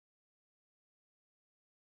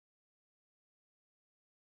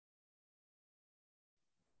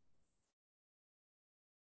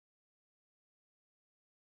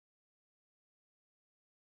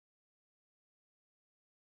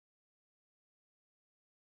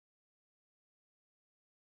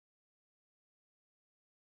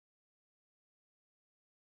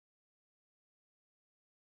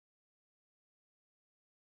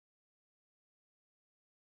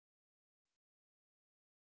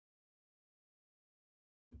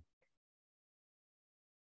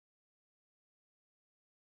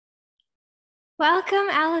Welcome,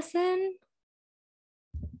 Allison.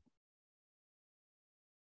 I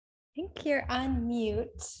think you're on mute.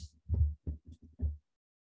 Let's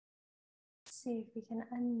see if we can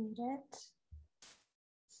unmute it.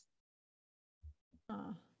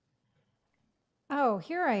 Oh,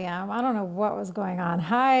 here I am. I don't know what was going on.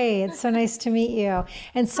 Hi, it's so nice to meet you.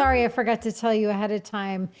 And sorry, I forgot to tell you ahead of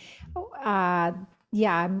time. Uh,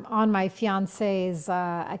 yeah, I'm on my fiance's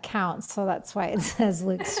account, so that's why it says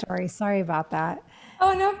Luke's story. Sorry about that.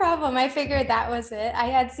 Oh, no problem. I figured that was it. I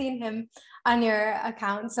had seen him on your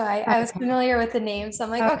account, so I was Okay. familiar with the name. So I'm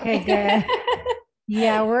like, Okay, okay. good.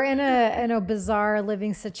 Yeah, we're in a bizarre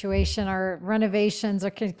living situation. Our renovations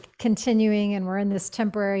are continuing, and we're in this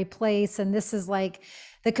temporary place. And this is like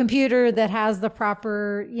the computer that has the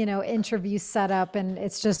proper, interview setup, and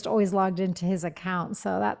it's just always logged into his account.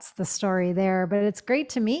 So that's the story there. But it's great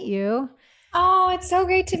to meet you. Oh, it's so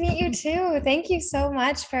great to meet you too. Thank you so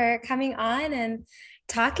much for coming on and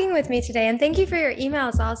talking with me today. And thank you for your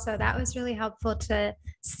emails also. That was really helpful to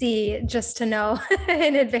see, just to know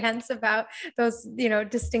in advance about those,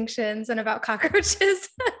 distinctions and about cockroaches.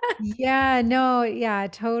 Yeah, no, yeah,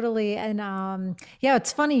 totally. And yeah,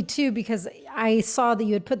 it's funny too because I saw that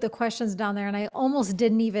you had put the questions down there and I almost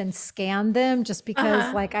didn't even scan them just because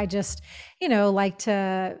Uh-huh. like I just, like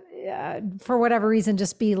to for whatever reason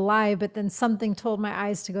just be live, but then something told my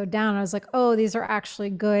eyes to go down. I was like, "Oh, these are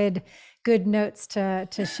actually good notes to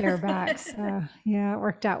share back." So, yeah, it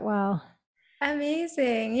worked out well.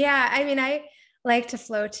 Amazing. Yeah. I mean, I like to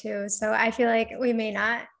flow too. So I feel like I may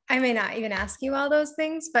not even ask you all those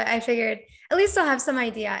things, but I figured at least I'll have some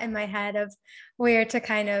idea in my head of where to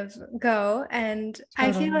kind of go. And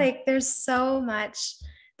I feel Totally. like there's so much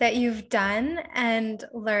that you've done and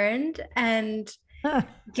learned and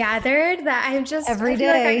gathered that I Every feel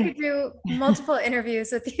like I could day. do multiple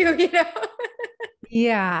interviews with you.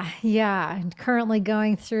 Yeah, yeah. And currently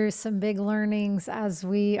going through some big learnings as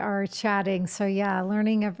we are chatting. So yeah,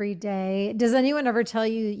 learning every day. Does anyone ever tell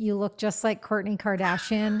you you look just like Kourtney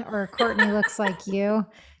Kardashian or Courtney looks like you?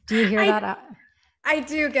 Do you hear that? I I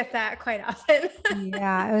do get that quite often.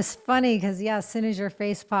 Yeah, it was funny because yeah, as soon as your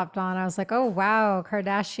face popped on, I was like, "Oh wow,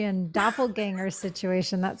 Kardashian doppelganger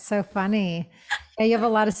situation." That's so funny. Yeah, you have a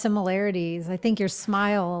lot of similarities. I think your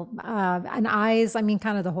smile and eyes. I mean,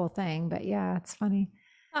 kind of the whole thing. But yeah, it's funny.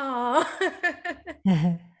 Oh.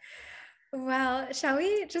 Well, shall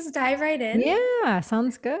we just dive right in? Yeah,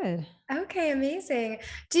 sounds good. Okay, amazing.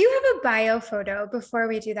 Do you have a bio photo before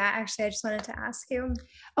we do that? Actually, I just wanted to ask you.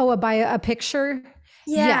 Oh, a picture?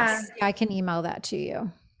 Yeah. Yes, yeah, I can email that to you.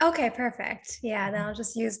 Okay, perfect. Yeah, then I'll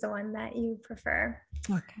just use the one that you prefer.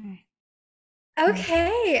 Okay. Cool.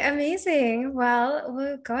 Okay, amazing. Well,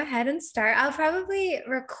 we'll go ahead and start. I'll probably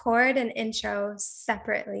record an intro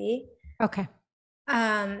separately, Okay.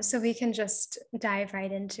 so we can just dive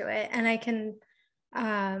right into it, and I can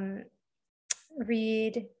um,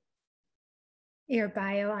 read your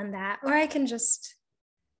bio on that, or I can just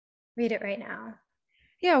read it right now.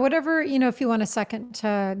 Yeah, whatever, if you want a second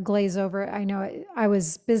to glaze over it. I know I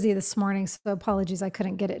was busy this morning, so apologies I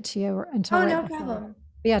couldn't get it to you until Oh, right no before. problem.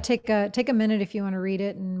 But yeah, take a minute if you want to read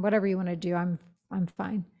it and whatever you want to do. I'm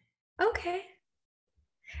fine. Okay.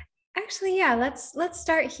 Actually, yeah, let's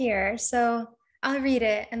start here. So I'll read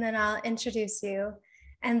it and then I'll introduce you.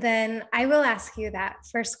 And then I will ask you that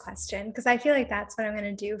first question because I feel like that's what I'm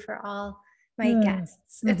going to do for all my Mm.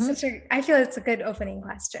 guests. Hmm. I feel it's a good opening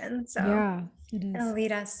question. So Yeah, it it'll is.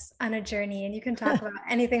 lead us on a journey and you can talk about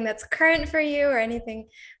anything that's current for you or anything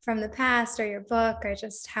from the past or your book or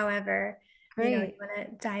just however, you Great. want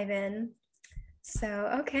to dive in. So,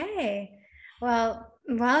 okay. Well,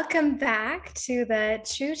 welcome back to the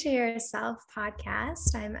True to Yourself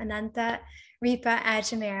podcast. I'm Ananta Ripa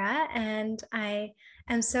Ajamera, and I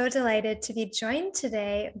am so delighted to be joined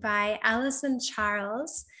today by Alyson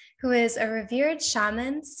Charles, who is a revered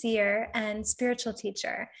shaman, seer, and spiritual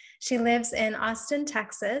teacher. She lives in Austin,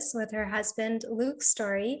 Texas, with her husband, Luke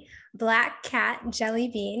Story, black cat Jelly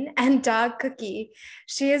Bean, and dog Cookie.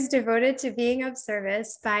 She is devoted to being of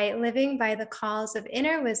service by living by the calls of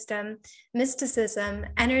inner wisdom, mysticism,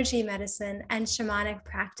 energy medicine, and shamanic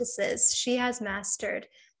practices she has mastered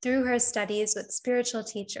through her studies with spiritual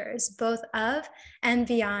teachers, both of and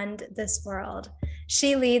beyond this world.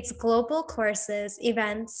 She leads global courses,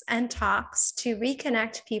 events, and talks to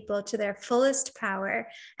reconnect people to their fullest power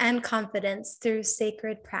and confidence through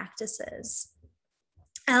sacred practices.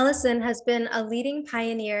 Alyson has been a leading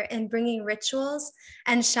pioneer in bringing rituals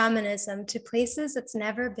and shamanism to places it's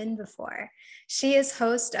never been before. She is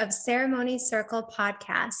host of Ceremony Circle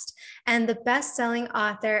podcast and the best-selling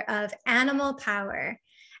author of Animal Power.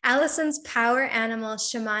 Allison's power animal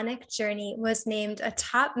shamanic journey was named a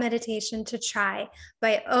top meditation to try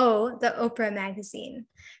by the Oprah magazine.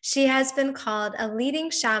 She has been called a leading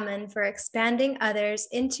shaman for expanding others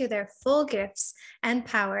into their full gifts and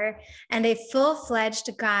power, and a full-fledged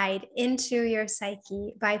guide into your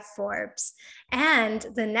psyche by Forbes, and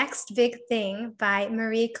the next big thing by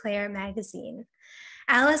Marie Claire magazine.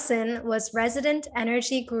 Alyson was resident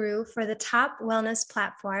energy guru for the top wellness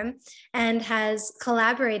platform and has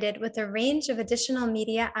collaborated with a range of additional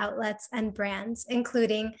media outlets and brands,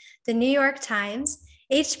 including the New York Times,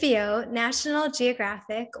 HBO, National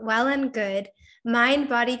Geographic, Well and Good, Mind,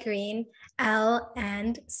 Body, Green, Elle,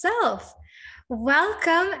 and Self.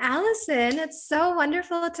 Welcome, Alyson. It's so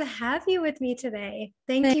wonderful to have you with me today.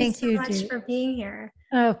 Thank you Thank so you, much for being here.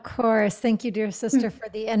 Of course. Thank you, dear sister, for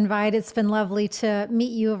the invite. It's been lovely to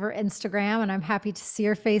meet you over Instagram, and I'm happy to see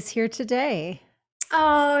your face here today.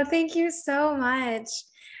 Oh, thank you so much.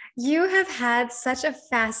 You have had such a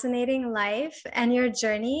fascinating life, and your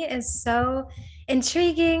journey is so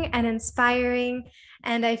intriguing and inspiring.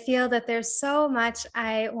 And I feel that there's so much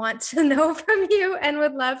I want to know from you and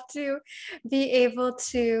would love to be able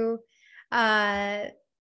to uh,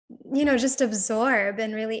 just absorb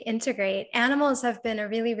and really integrate. Animals have been a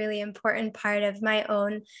really, really important part of my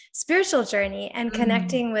own spiritual journey, and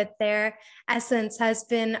connecting with their essence has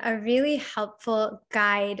been a really helpful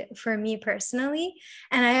guide for me personally.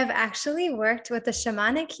 And I have actually worked with a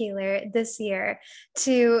shamanic healer this year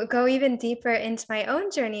to go even deeper into my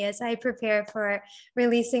own journey as I prepare for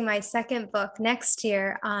releasing my second book next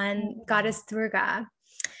year on Goddess Durga.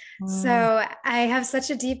 So I have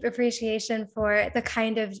such a deep appreciation for the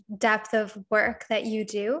kind of depth of work that you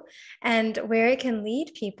do and where it can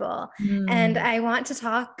lead people. And I want to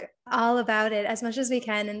talk all about it as much as we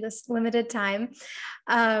can in this limited time.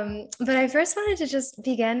 But I first wanted to just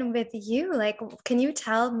begin with you. Like, can you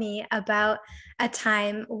tell me about a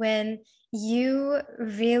time when you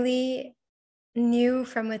really knew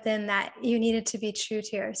from within that you needed to be true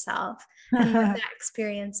to yourself and what that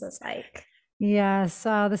experience was like? Yes,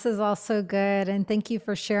 this is also good. And thank you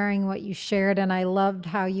for sharing what you shared. And I loved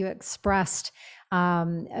how you expressed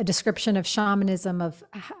a description of shamanism,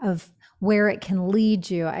 of where it can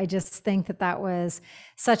lead you. I just think that that was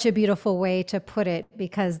such a beautiful way to put it,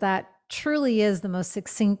 because that truly is the most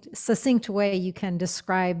succinct way you can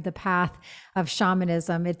describe the path of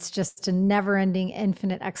shamanism. It's just a never-ending,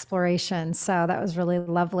 infinite exploration. So that was really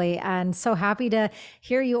lovely. And so happy to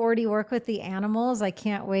hear you already work with the animals. I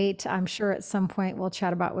can't wait. I'm sure at some point we'll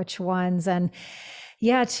chat about which ones. And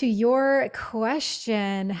yeah, to your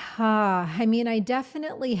question, I mean, I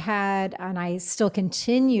definitely had, and I still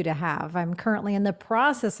continue to have, I'm currently in the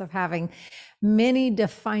process of having many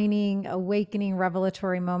defining, awakening,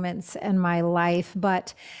 revelatory moments in my life.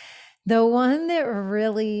 But the one that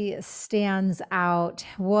really stands out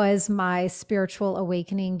was my spiritual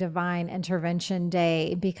awakening divine intervention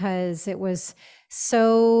day, because it was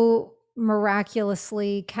so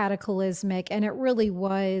miraculously cataclysmic. And it really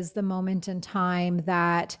was the moment in time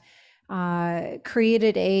that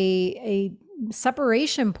created a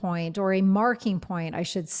separation point, or a marking point, I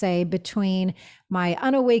should say, between my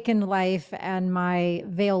unawakened life and my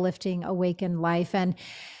veil lifting awakened life. And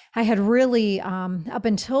I had really, up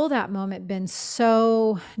until that moment, been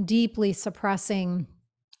so deeply suppressing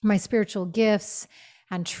my spiritual gifts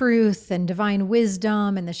and truth and divine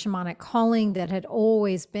wisdom and the shamanic calling that had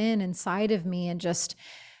always been inside of me, and just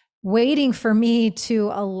waiting for me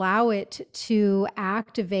to allow it to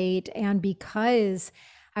activate. And because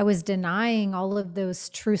I was denying all of those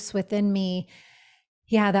truths within me,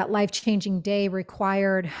 yeah, that life-changing day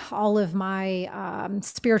required all of my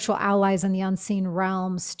spiritual allies in the unseen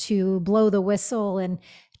realms to blow the whistle and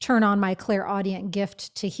turn on my clairaudient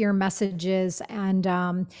gift to hear messages. And,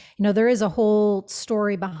 there is a whole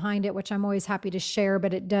story behind it, which I'm always happy to share,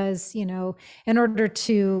 but it does, in order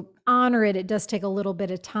to honor it, it does take a little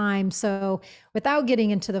bit of time. So without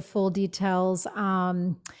getting into the full details,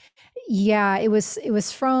 yeah, it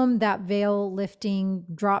was from that veil lifting,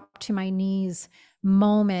 drop to my knees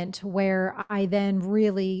moment where I then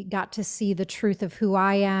really got to see the truth of who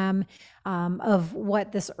I am, of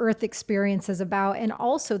what this earth experience is about, and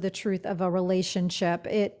also the truth of a relationship.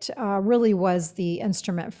 It really was the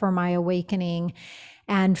instrument for my awakening.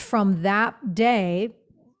 And from that day,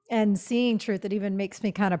 and seeing truth, it even makes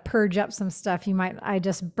me kind of purge up some stuff. I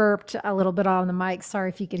just burped a little bit on the mic. Sorry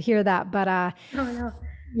if you could hear that, but Oh,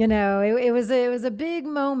 no. it was a big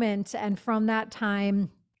moment. And from that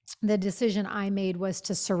time, the decision I made was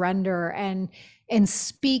to surrender, and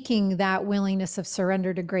speaking that willingness of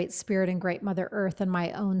surrender to Great Spirit and Great Mother Earth and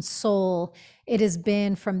my own soul, it has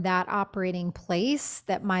been from that operating place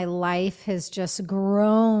that my life has just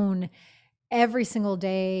grown every single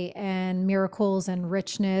day, and miracles and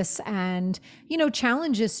richness and,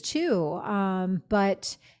 challenges too.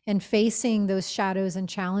 But in facing those shadows and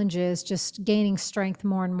challenges, just gaining strength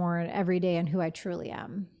more and more every day in who I truly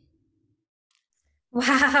am.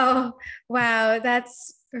 Wow. Wow.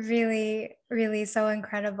 That's really, really so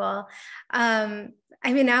incredible. I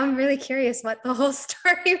mean, now I'm really curious what the whole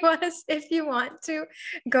story was, if you want to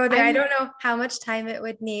go there. I I'm don't know how much time it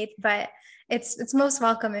would need, but it's most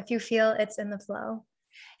welcome if you feel it's in the flow.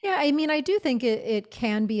 Yeah, I mean, I do think it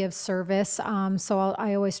can be of service. So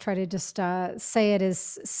I always try to just say it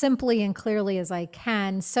as simply and clearly as I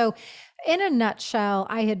can. So, in a nutshell,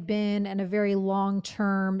 I had been in a very long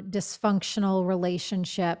term dysfunctional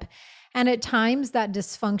relationship. And at times, that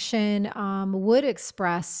dysfunction would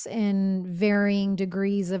express in varying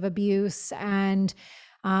degrees of abuse and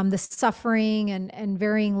the suffering and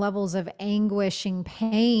varying levels of anguishing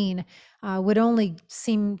pain would only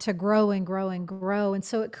seem to grow and grow and grow. And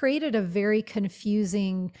so it created a very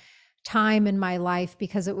confusing time in my life,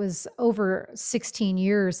 because it was over 16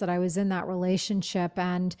 years that I was in that relationship.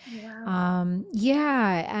 And Wow.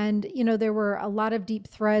 yeah, and there were a lot of deep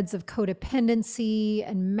threads of codependency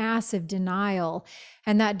and massive denial.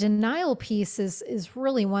 And that denial piece is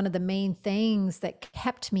really one of the main things that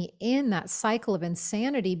kept me in that cycle of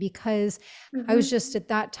insanity, because I was Mhm. just at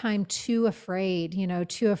that time too afraid,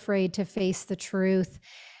 too afraid to face the truth.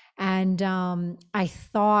 And I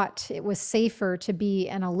thought it was safer to be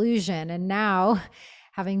an illusion. And now,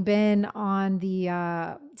 having been on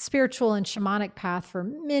the spiritual and shamanic path for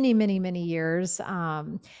many, many, many years,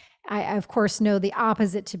 I of course know the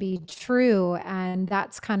opposite to be true. And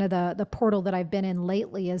that's kind of the portal that I've been in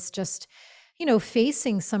lately, is just,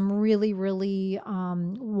 facing some really, really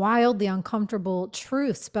wildly uncomfortable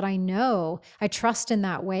truths. But I trust in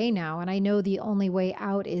that way now. And I know the only way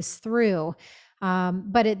out is through.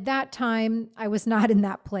 But at that time, I was not in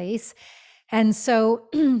that place. And so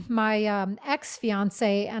my ex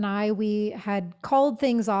fiance and we had called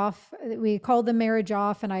things off. We called the marriage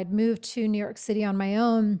off, and I'd moved to New York City on my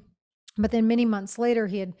own. But then many months later,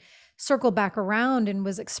 he had circled back around and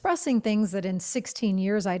was expressing things that in 16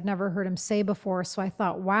 years I'd never heard him say before. So I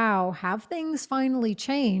thought, wow, have things finally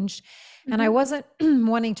changed? And I Mhm. wasn't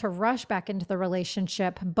wanting to rush back into the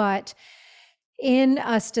relationship, but in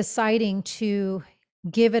us deciding to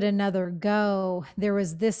give it another go, there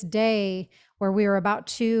was this day where we were about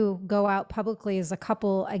to go out publicly as a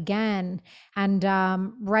couple again. And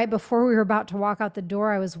right before we were about to walk out the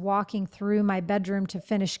door, I was walking through my bedroom to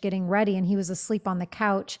finish getting ready, and he was asleep on the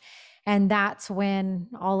couch. And that's when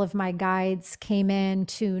all of my guides came in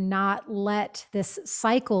to not let this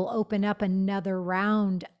cycle open up another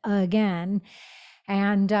round again.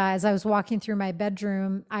 And as I was walking through my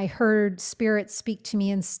bedroom, I heard spirit speak to me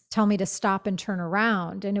and tell me to stop and turn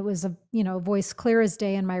around. And it was a voice clear as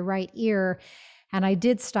day in my right ear. And I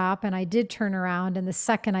did stop and I did turn around. And the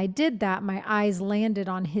second I did that, my eyes landed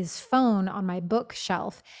on his phone on my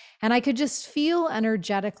bookshelf. And I could just feel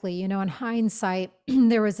energetically, in hindsight,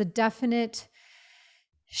 there was a definite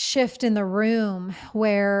shift in the room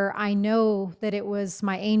where I know that it was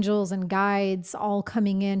my angels and guides all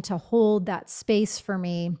coming in to hold that space for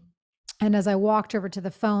me. And as I walked over to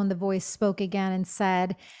the phone, the voice spoke again and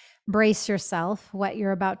said, "Brace yourself. What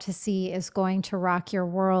you're about to see is going to rock your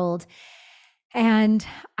world." And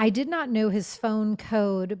I did not know his phone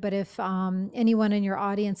code, but if anyone in your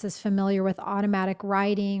audience is familiar with automatic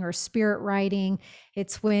writing or spirit writing,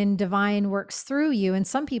 it's when divine works through you. And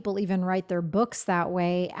some people even write their books that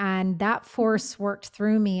way. And that force worked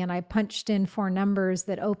through me. And I punched in 4 numbers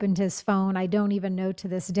that opened his phone. I don't even know to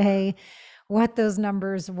this day what those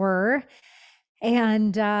numbers were.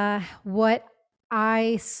 And what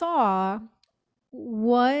I saw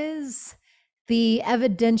was the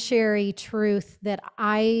evidentiary truth that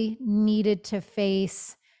I needed to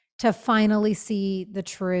face to finally see the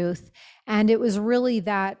truth. And it was really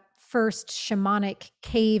that first shamanic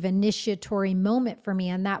cave initiatory moment for me.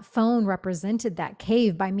 And that phone represented that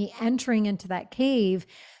cave. By me entering into that cave,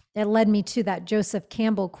 it led me to that Joseph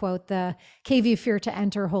Campbell quote: "The cave you fear to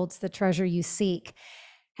enter holds the treasure you seek."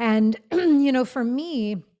 And, for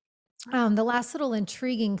me, the last little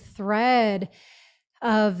intriguing thread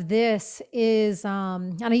of this is,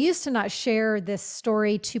 and I used to not share this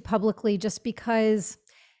story too publicly just because,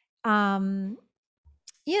 um,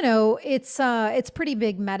 it's pretty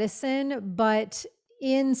big medicine, but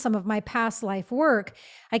in some of my past life work,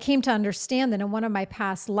 I came to understand that in one of my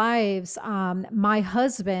past lives, my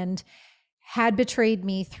husband had betrayed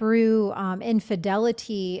me through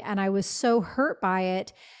infidelity, and I was so hurt by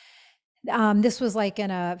it. This was like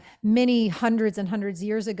in a many hundreds and hundreds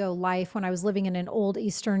years ago life when I was living in an old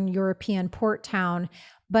Eastern European port town.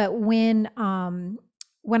 But when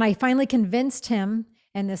I finally convinced him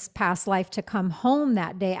in this past life to come home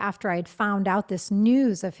that day after I'd found out this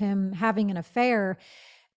news of him having an affair,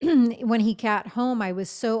 when he got home, I was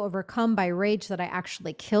so overcome by rage that I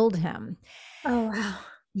actually killed him. Oh, wow.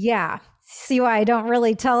 Yeah. See why I don't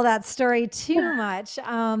really tell that story too much.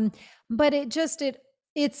 But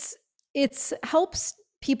it's, it's helps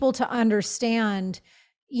people to understand,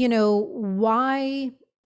 why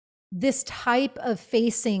this type of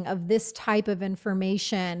facing of this type of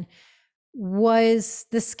information was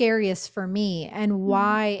the scariest for me, and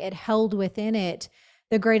why it held within it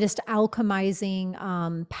the greatest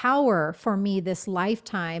alchemizing power for me this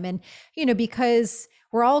lifetime. And, because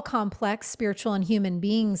we're all complex spiritual and human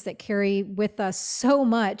beings that carry with us so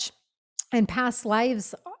much, and past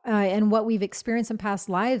lives and what we've experienced in past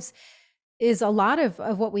lives is a lot of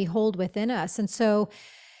what we hold within us. And so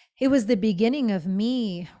it was the beginning of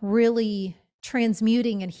me really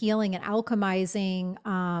transmuting and healing and alchemizing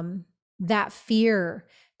that fear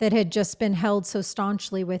that had just been held so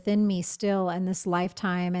staunchly within me still in this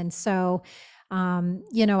lifetime. And so,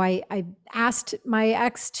 I asked my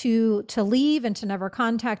ex to leave and to never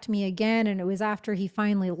contact me again. And it was after he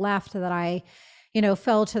finally left that I,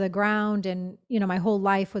 fell to the ground, and, my whole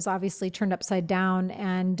life was obviously turned upside down.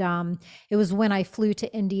 And it was when I flew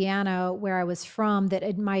to Indiana, where I was from,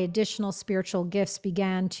 that my additional spiritual gifts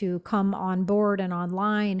began to come on board and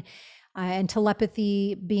online. And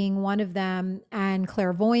telepathy being one of them, and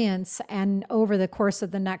clairvoyance. And over the course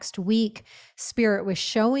of the next week, Spirit was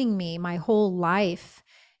showing me my whole life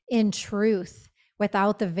in truth,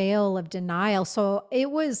 without the veil of denial. So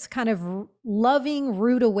it was kind of loving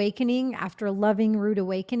rude awakening after loving rude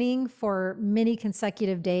awakening for many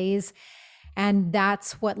consecutive days. And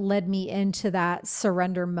that's what led me into that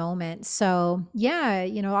surrender moment. So yeah,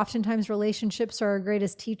 oftentimes relationships are our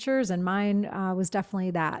greatest teachers, and mine was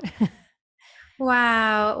definitely that.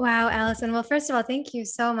 Wow. Wow, Alyson. Well, first of all, thank you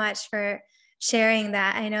so much for sharing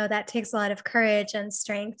that. I know that takes a lot of courage and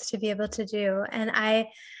strength to be able to do. And I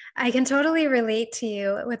can totally relate to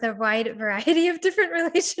you with a wide variety of different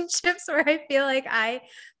relationships where I feel like I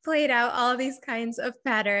played out all these kinds of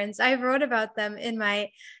patterns. I wrote about them in my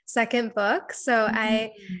second book. So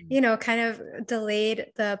I, kind of delayed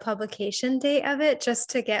the publication date of it just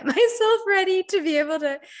to get myself ready to be able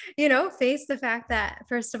to, face the fact that,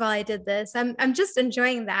 first of all, I did this. I'm just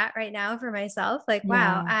enjoying that right now for myself. Like,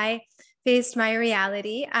 wow, Yeah. I faced my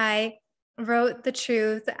reality. I wrote the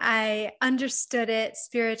truth. I understood it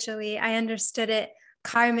spiritually. I understood it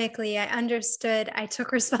karmically. I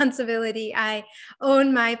took responsibility. I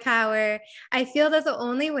own my power. I feel that the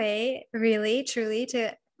only way, really, truly,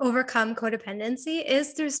 to overcome codependency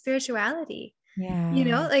is through spirituality. Yeah.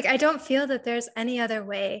 Like I don't feel that there's any other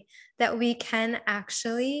way that we can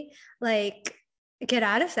actually like get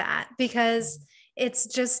out of that, because it's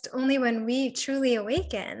just only when we truly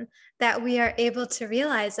awaken that we are able to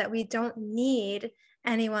realize that we don't need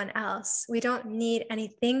anyone else. We don't need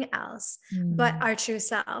anything else but Mm. our true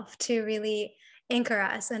self to really anchor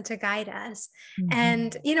us and to guide us. Mhm.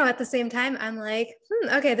 And, at the same time, I'm like,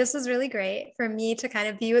 okay, this was really great for me to kind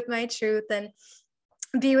of be with my truth and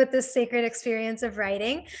be with this sacred experience of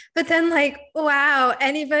writing. But then, like, wow,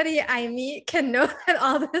 anybody I meet can know that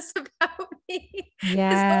all this about me is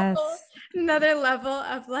a whole Yes. another level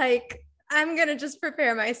of like, I'm going to just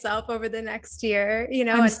prepare myself over the next year,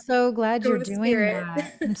 I'm and so glad go you're with doing spirit.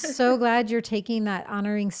 that. I'm so glad you're taking that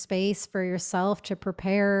honoring space for yourself to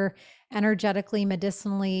prepare energetically,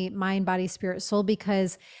 medicinally, mind, body, spirit, soul,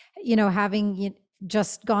 because, having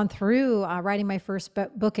just gone through writing my first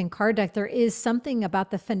book in card deck, there is something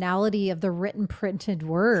about the finality of the written printed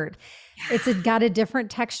word. It's got a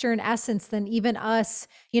different texture and essence than even us,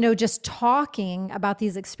 just talking about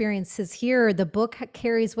these experiences here. The book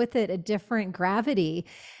carries with it a different gravity.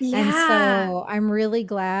 And Yeah. so I'm really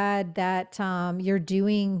glad that you're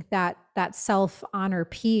doing that self honor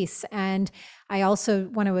piece. And I also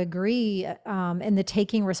want to agree in the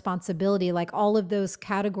taking responsibility, like all of those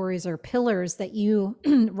categories or pillars that you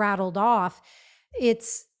rattled off.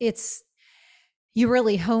 It's you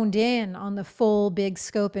really honed in on the full big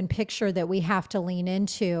scope and picture that we have to lean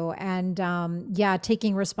into. And yeah,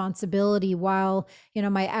 taking responsibility, while,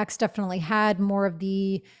 my ex definitely had more of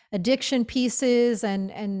the addiction pieces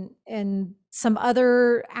and some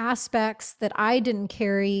other aspects that I didn't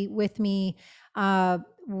carry with me.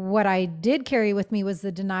 What I did carry with me was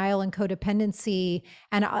the denial and codependency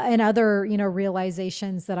and other,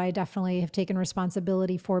 realizations that I definitely have taken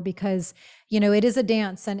responsibility for, because it is a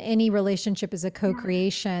dance, and any relationship is a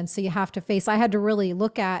co-creation. So you have to face, I had to really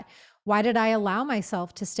look at, why did I allow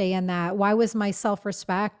myself to stay in that? Why was my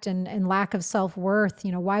self-respect and lack of self-worth,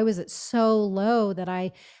 why was it so low that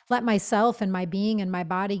I let myself and my being and my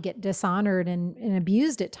body get dishonored and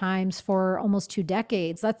abused at times for almost 2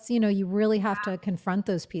 decades? That's, you really have to confront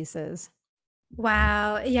those pieces.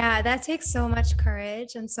 Wow. Yeah, that takes so much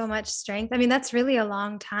courage and so much strength. I mean, that's really a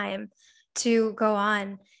long time to go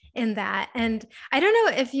on in that. And I don't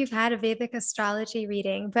know if you've had a Vedic astrology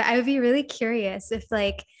reading, but I would be really curious if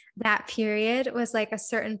like that period was like a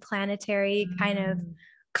certain planetary kind of Mm.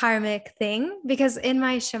 karmic thing. Because in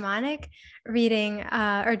my shamanic reading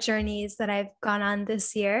or journeys that I've gone on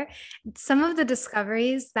this year, some of the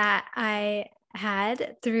discoveries that I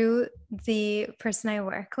had through the person I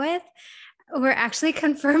work with were actually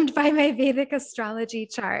confirmed by my Vedic astrology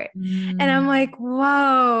chart. And I'm Mm. like,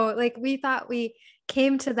 whoa, like we thought we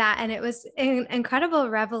came to that. And it was an incredible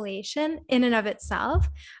revelation in and of itself.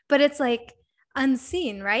 But it's like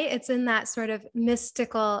unseen, right? It's in that sort of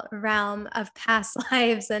mystical realm of past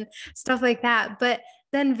lives and stuff like that. But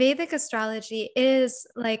then Vedic astrology is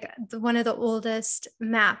like one of the oldest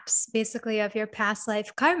maps, basically, of your past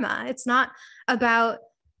life karma. It's not about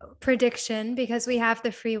prediction because we have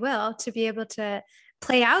the free will to be able to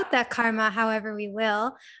play out that karma however we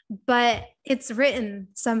will, but it's written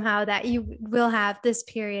somehow that you will have this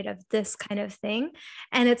period of this kind of thing.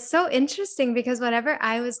 And it's so interesting because whatever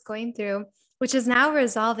I was going through, which is now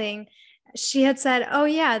resolving, she had said, oh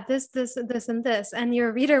yeah, this and this, and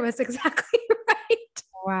your reader was exactly right.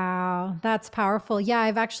 Wow, that's powerful. Yeah,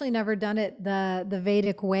 I've actually never done it the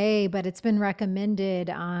Vedic way, but it's been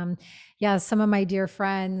recommended. Yeah, some of my dear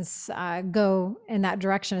friends go in that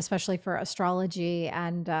direction, especially for astrology,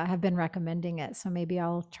 and have been recommending it. So maybe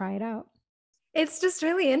I'll try it out. It's just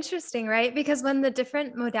really interesting, right? Because when the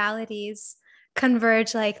different modalities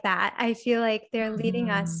converge like that, I feel like they're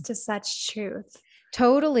leading us Mhm. to such truth.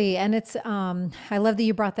 Totally. And it's I love that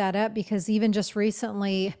you brought that up, because even just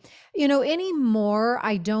recently, anymore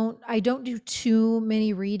I don't do too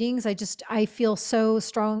many readings. I feel so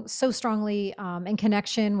strongly in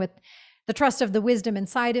connection with the trust of the wisdom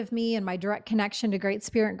inside of me and my direct connection to Great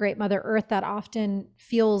Spirit, Great Mother Earth, that often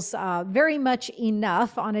feels very much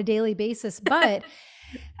enough on a daily basis. But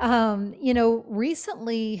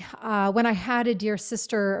recently, when I had a dear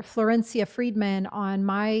sister, Florencia Friedman, on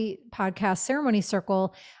my podcast, Ceremony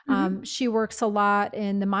Circle, Mhm. she works a lot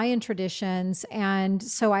in the Mayan traditions. And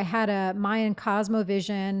so I had a Mayan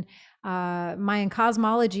cosmovision, Mayan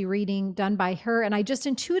cosmology reading done by her. And I just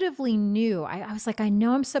intuitively knew, I was like, I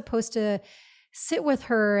know I'm supposed to sit with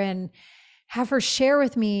her and have her share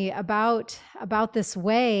with me about this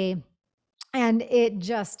way. And it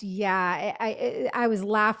just, yeah, I was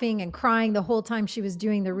laughing and crying the whole time she was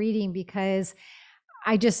doing the reading, because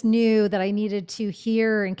I just knew that I needed to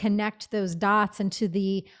hear and connect those dots into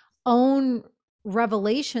the own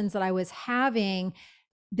revelations that I was having.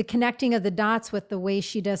 The connecting of the dots with the way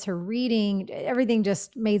she does her reading, everything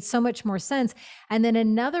just made so much more sense. And then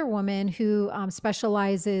another woman who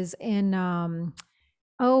specializes in,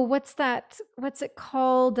 oh, what's that? What's it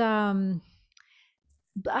called? Ah,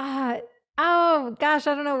 oh gosh,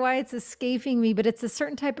 I don't know why it's escaping me, but it's a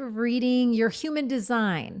certain type of reading, your human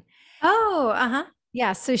design. Oh, uh-huh.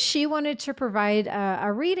 Yeah, so she wanted to provide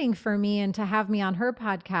a reading for me and to have me on her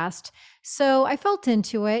podcast. So I felt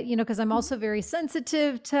into it, because I'm also very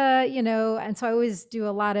sensitive to, and so I always do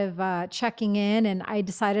a lot of checking in, and I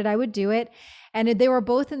decided I would do it. And they were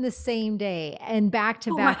both in the same day and back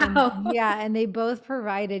to back. And Wow. yeah, and they both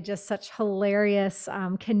provided just such hilarious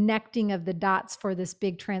connecting of the dots for this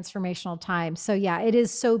big transformational time. So yeah, it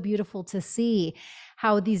is so beautiful to see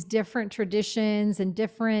how these different traditions and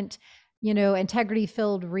different integrity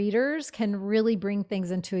filled readers can really bring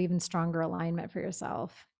things into even stronger alignment for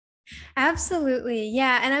yourself. Absolutely.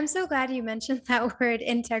 Yeah. And I'm so glad you mentioned that word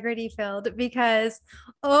integrity filled because,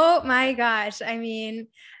 oh my gosh, I mean,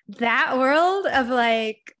 that world of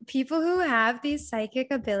like people who have these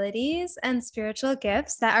psychic abilities and spiritual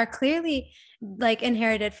gifts that are clearly like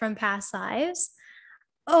inherited from past lives.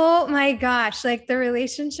 Oh my gosh, like the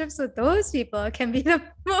relationships with those people can be the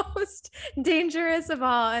most dangerous of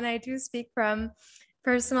all. And I do speak from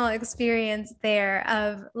personal experience there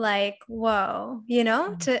of like, whoa, you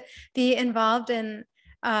know, to be involved in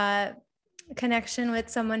connection with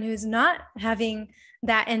someone who's not having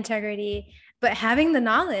that integrity, but having the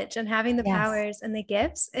knowledge and having the Yes. powers and the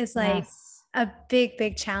gifts is like Yes. a big,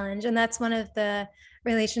 big challenge. And that's one of the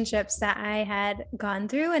relationships that I had gone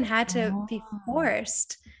through and had to be Oh.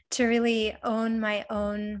 forced to really own my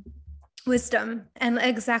own wisdom and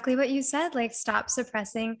exactly what you said, like stop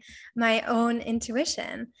suppressing my own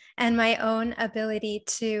intuition and my own ability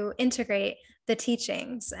to integrate the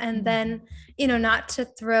teachings, and then, you know, not to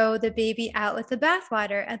throw the baby out with the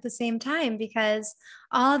bathwater at the same time, because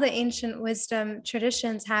all the ancient wisdom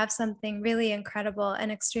traditions have something really incredible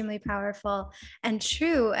and extremely powerful and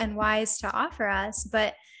true and wise to offer us,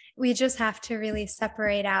 but we just have to really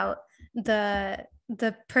separate out the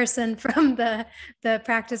person from the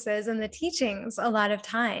practices and the teachings a lot of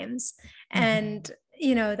times. And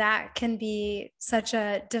you know, that can be such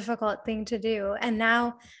a difficult thing to do. And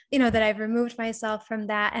now, you know, that I've removed myself from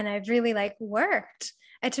that and I've really like worked,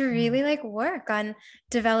 I had to really like work on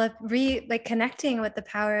like connecting with the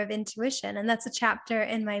power of intuition. And that's a chapter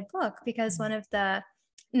in my book, because one of the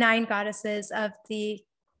 9 goddesses of the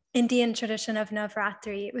Indian tradition of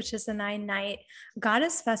Navratri, which is a 9-night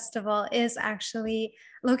goddess festival, is actually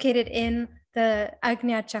located in the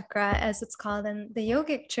Agnya Chakra, as it's called in the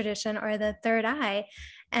yogic tradition, or the third eye.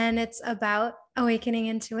 And it's about awakening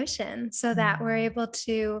intuition so that we're able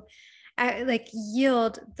to like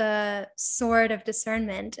yield the sword of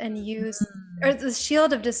discernment and use, or the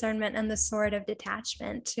shield of discernment and the sword of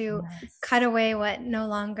detachment, to cut Yes. away what no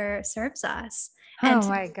longer serves us, and Oh to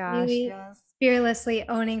my gosh, really yes. fearlessly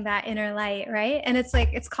owning that inner light, right? And it's like,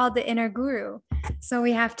 it's called the inner guru. So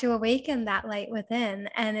we have to awaken that light within.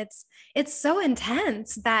 And it's so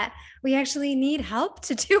intense that we actually need help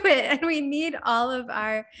to do it. And we need all of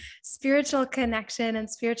our spiritual connection and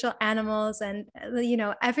spiritual animals and, you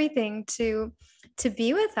know, everything to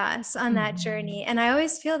be with us on that journey. And I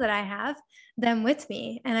always feel that I have them with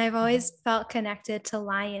me. And I've always felt connected to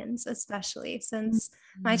lions, especially since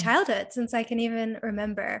my childhood, since I can even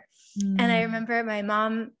remember. And I remember my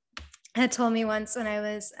mom had told me once when I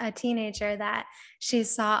was a teenager that she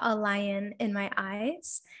saw a lion in my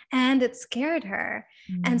eyes and it scared her.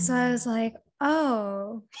 And so I was like,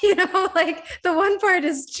 oh, you know, like the one part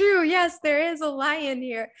is true. Yes, there is a lion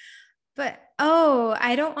here. But oh,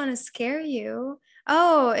 I don't want to scare you.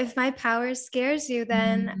 Oh, if my power scares you,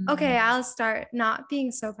 then okay, I'll start not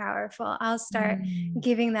being so powerful. I'll start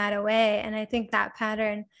giving that away. And I think that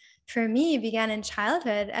pattern for me began in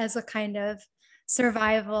childhood as a kind of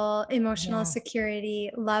survival, emotional Yeah,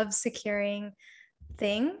 security, love securing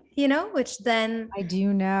thing, you know, which then I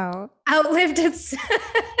do know. outlived its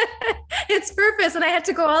its purpose, and I had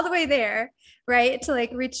to go all the way there, right, to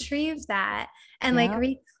like retrieve that and like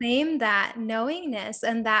Yeah. reclaim that knowingness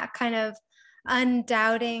and that kind of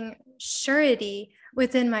undoubting surety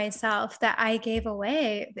within myself that I gave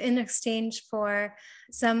away in exchange for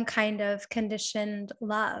some kind of conditioned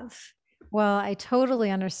love. Well, I totally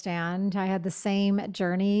understand. I had the same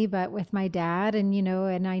journey, but with my dad, and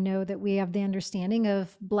and I know that we have the understanding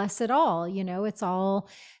of bless it all. It's all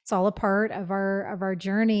a part of our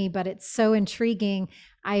journey, but it's so intriguing.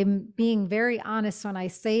 I'm being very honest when I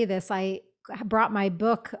say this. I brought my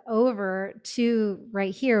book over to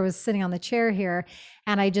right here, I was sitting on the chair here,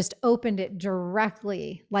 and I just opened it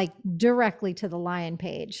directly, like directly to the lion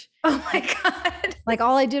page. Oh my God. Like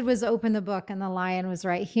all I did was open the book and the lion was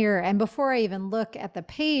right here. And before I even look at the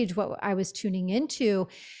page, what I was tuning into,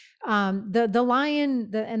 the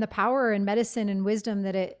lion, and the power and medicine and wisdom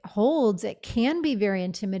that it holds, it can be very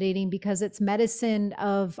intimidating because it's medicine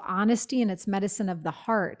of honesty and it's medicine of the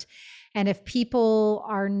heart. And if people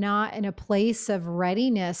are not in a place of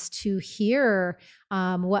readiness to hear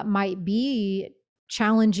what might be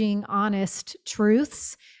challenging, honest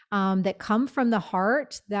truths that come from the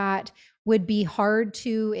heart, that would be hard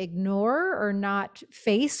to ignore or not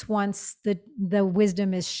face once the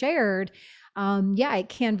wisdom is shared. Yeah, it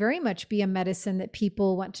can very much be a medicine that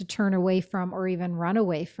people want to turn away from or even run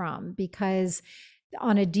away from, because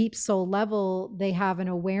on a deep soul level, they have an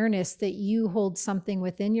awareness that you hold something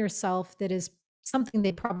within yourself that is something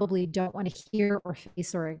they probably don't want to hear or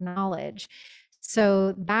face or acknowledge.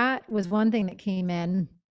 So that was one thing that came in.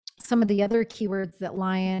 Some of the other keywords that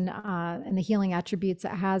lion and the healing attributes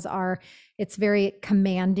it has are, it's very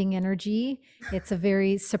commanding energy. It's a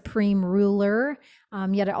very supreme ruler.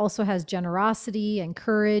 Yet it also has generosity and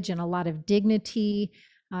courage and a lot of dignity.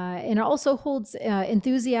 And it also holds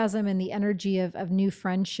enthusiasm and the energy of new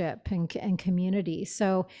friendship and community.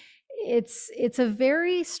 So it's a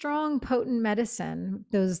very strong, potent medicine,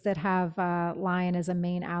 those that have lion as a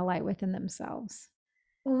main ally within themselves.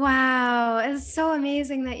 Wow, it's so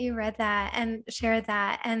amazing that you read that and shared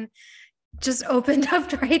that and just opened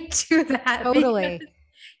up right to that because Totally.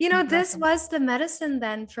 You're this welcome. was the medicine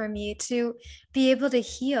then for me to be able to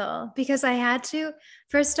heal because I had to,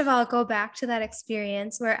 first of all, go back to that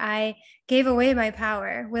experience where I gave away my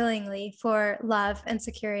power willingly for love and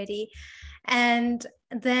security. And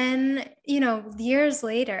then, years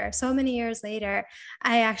later, so many years later,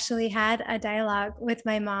 I actually had a dialogue with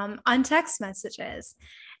my mom on text messages.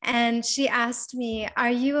 And she asked me, "Are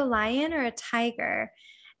you a lion or a tiger?"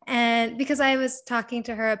 And because I was talking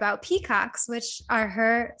to her about peacocks, which are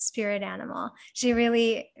her spirit animal, she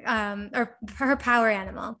really, or her power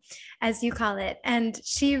animal, as you call it. And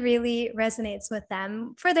she really resonates with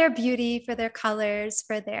them for their beauty, for their colors,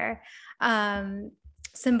 for their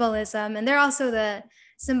symbolism. And they're also the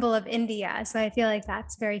symbol of India. So I feel like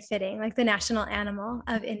that's very fitting, like the national animal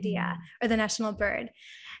of India Mm. or the national bird.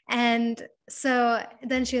 And so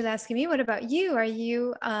then she was asking me, "What about you? Are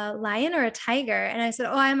you a lion or a tiger?" And I said,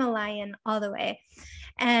 "Oh, I'm a lion all the way."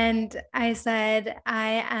 And I said,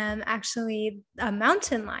 "I am actually a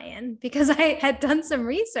mountain lion," because I had done some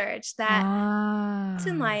research that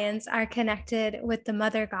mountain Ah. lions are connected with the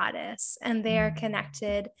mother goddess and they are Mm.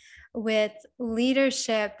 connected with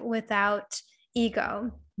leadership without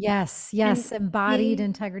ego. Yes, And yes, embodied they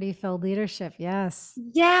integrity filled leadership. Yes.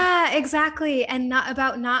 Yeah, exactly. And not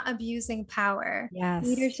about not abusing power. Yes.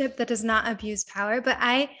 Leadership that does not abuse power. But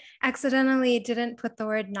I accidentally didn't put the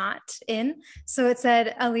word not in. So it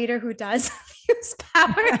said a leader who does abuse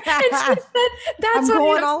power. And she said, "That's I'm why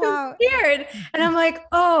going I'm all so out. scared." And I'm like,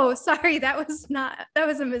 "Oh, sorry, that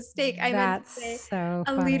was a mistake. I meant to say That's so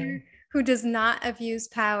a leader funny. who does not abuse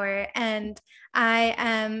power. And I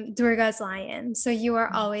am Durga's lion. So you are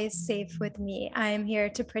always safe with me. I am here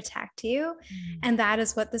to protect you. Mm. And that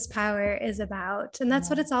is what this power is about. And that's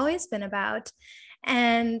what Yeah. it's always been about.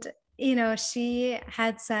 And, she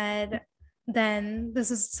had said, then this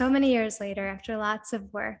was so many years later, after lots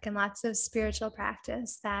of work and lots of spiritual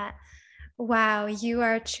practice, that, "Wow, you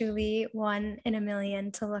are truly one in a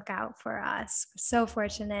million to look out for us. We're so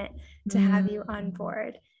fortunate to have you on Mm.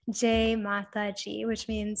 board. Jai Mata Ji," which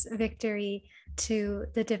means victory to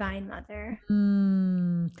the Divine Mother.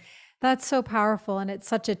 Mm. That's so powerful. And it's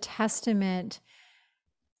such a testament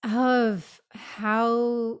of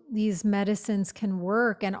how these medicines can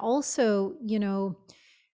work. And also,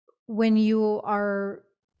 when you are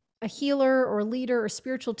a healer or leader or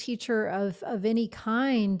spiritual teacher of any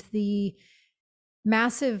kind, the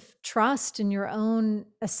massive trust in your own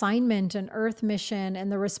assignment and earth mission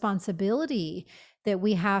and the responsibility that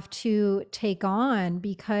we have to take on,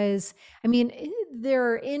 because I mean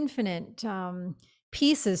there are infinite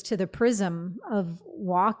pieces to the prism of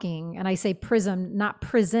walking. And I say prism, not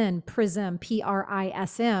prison, prism,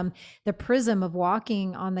 prism, the prism of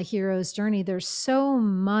walking on the hero's journey. There's so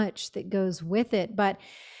much that goes with it. But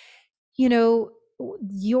you know,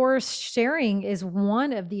 your sharing is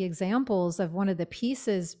one of the examples of one of the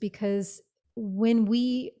pieces, because when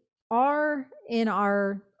we are in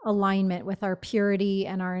our alignment with our purity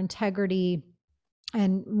and our integrity,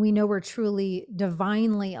 and we know we're truly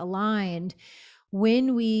divinely aligned,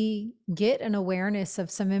 when we get an awareness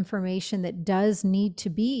of some information that does need to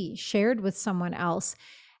be shared with someone else,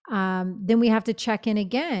 then we have to check in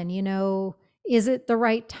again. Is it the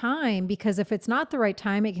right time? Because if it's not the right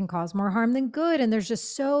time, it can cause more harm than good. And there's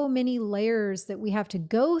just so many layers that we have to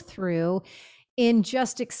go through in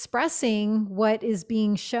just expressing what is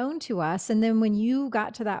being shown to us. And then when you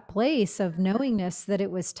got to that place of knowingness that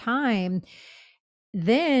it was time,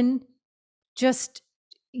 then just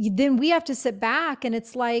then we have to sit back, and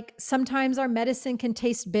it's like sometimes our medicine can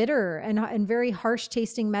taste bitter and very harsh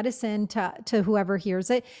tasting medicine to whoever hears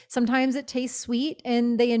it. Sometimes it tastes sweet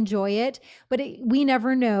and they enjoy it, but we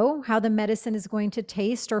never know how the medicine is going to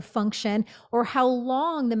taste or function, or how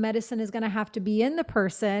long the medicine is going to have to be in the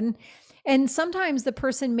person. And sometimes the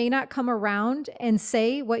person may not come around and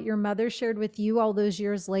say what your mother shared with you all those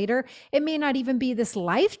years later. It may not even be this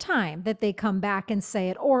lifetime that they come back and say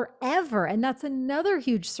it, or ever. And that's another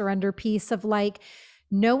huge surrender piece of like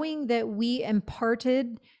knowing that we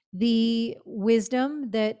imparted the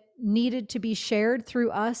wisdom that needed to be shared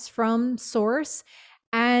through us from source,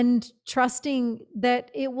 and trusting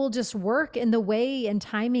that it will just work in the way and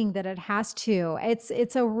timing that it has to.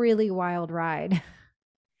 It's a really wild ride.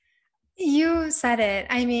 You said it.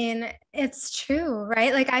 I mean, it's true,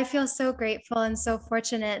 right? Like, I feel so grateful and so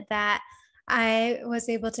fortunate that I was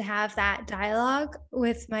able to have that dialogue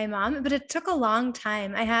with my mom, but it took a long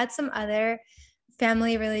time. I had some other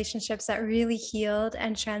family relationships that really healed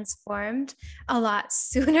and transformed a lot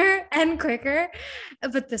sooner and quicker.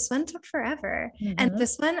 But this one took forever. And Mhm.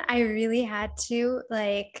 this one, I really had to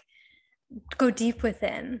like go deep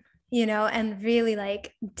within, and really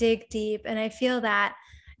like dig deep. And I feel that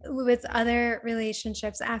with other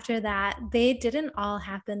relationships after that, they didn't all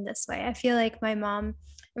happen this way. I feel like my mom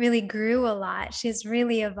really grew a lot. She's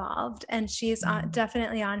really evolved, and she's Mhm.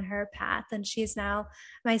 definitely on her path. And she's now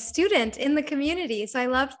my student in the community. So I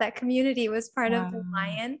loved that community was part of the Wow.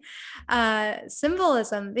 lion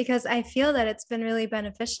symbolism, because I feel that it's been really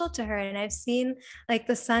beneficial to her. And I've seen like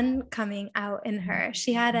the sun coming out in her.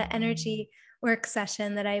 She had an energy work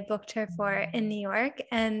session that I booked her for in New York.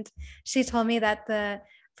 And she told me that the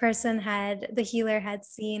healer had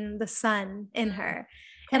seen the sun in her.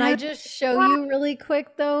 Can And I I was just like, show wow. you really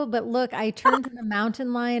quick though? But look, I turned to the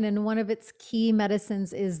mountain lion and one of its key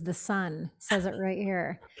medicines is the sun. It says it right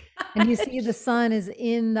here. And you see the sun is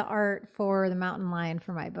in the art for the mountain lion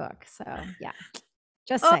for my book. So yeah,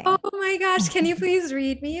 just Oh saying. my gosh. Can you please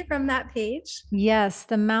read me from that page? Yes,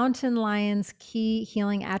 the mountain lion's key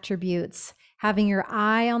healing attributes: having your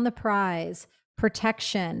eye on the prize,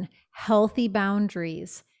 protection, healthy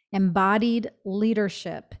boundaries, embodied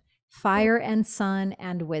leadership, fire and sun,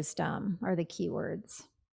 and wisdom are the keywords.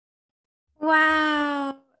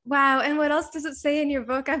 Wow. Wow. And what else does it say in your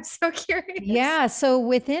book? I'm so curious. Yeah, so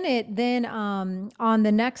within it, then on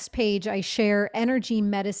the next page, I share energy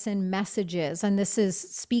medicine messages. And this is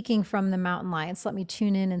speaking from the mountain lions. Let me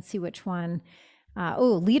tune in and see which one.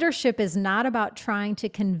 Leadership is not about trying to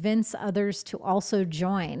convince others to also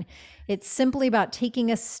join. It's simply about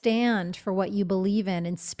taking a stand for what you believe in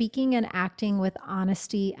and speaking and acting with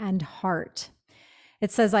honesty and heart.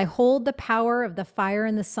 It says, I hold the power of the fire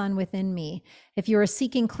and the sun within me. If you are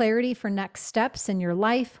seeking clarity for next steps in your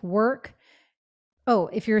life, work,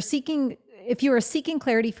 if you are seeking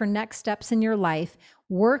clarity for next steps in your life,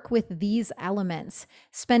 work with these elements.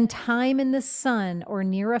 Spend time in the sun or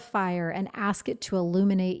near a fire and ask it to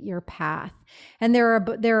illuminate your path. And there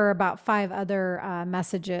are about 5 other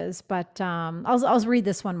messages, but I'll read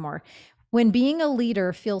this one more. When being a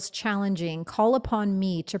leader feels challenging, call upon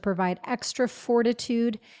me to provide extra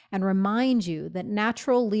fortitude and remind you that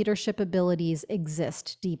natural leadership abilities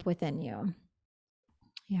exist deep within you.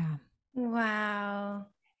 Yeah. Wow.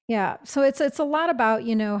 Yeah. So it's a lot about,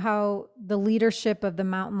 how the leadership of the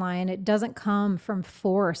mountain lion, it doesn't come from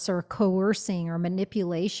force or coercing or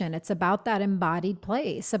manipulation. It's about that embodied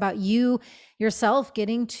place, about you yourself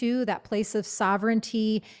getting to that place of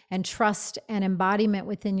sovereignty and trust and embodiment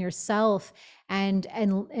within yourself, and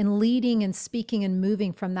leading and speaking and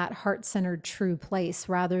moving from that heart-centered true place,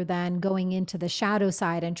 rather than going into the shadow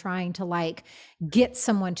side and trying to like get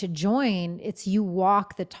someone to join. It's you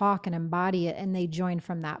walk the talk and embody it, and they join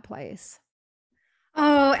from that place.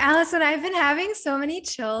 Oh, Allison, I've been having so many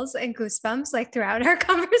chills and goosebumps like throughout our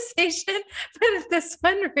conversation, but this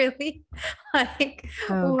one really, like,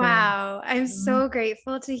 So good. wow. I'm Mhm. so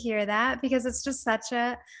grateful to hear that, because it's just such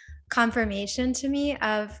a confirmation to me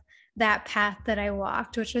of that path that I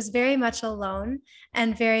walked, which was very much alone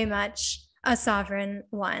and very much a sovereign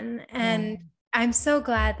one. Yeah. And I'm so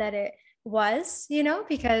glad that it was,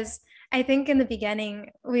 because I think in the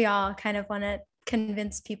beginning, we all kind of want to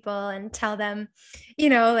convince people and tell them,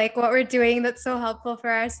 like what we're doing that's so helpful for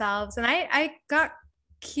ourselves. And I got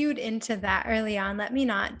cued into that early on. Let me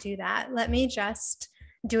not do that. Let me just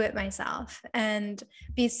do it myself and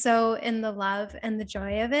be so in the love and the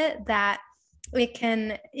joy of it that it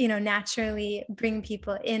can, naturally bring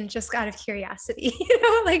people in just out of curiosity,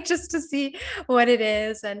 like just to see what it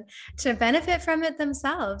is and to benefit from it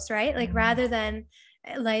themselves, right? Like rather than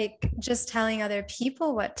like just telling other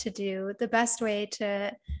people what to do, the best way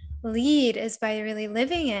to lead is by really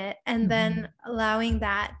living it and then Mhm. allowing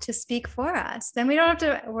that to speak for us. Then we don't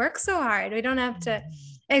have to work so hard. We don't have to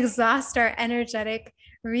exhaust our energetic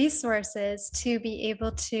resources to be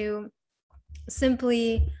able to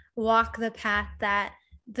simply walk the path that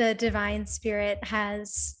the divine spirit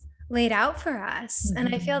has laid out for us.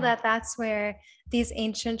 And I feel Mhm. that that's where these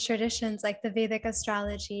ancient traditions like the Vedic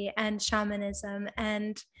astrology and shamanism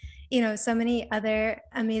and so many other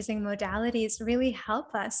amazing modalities really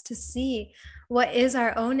help us to see what is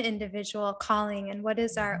our own individual calling and what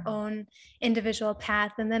is our own individual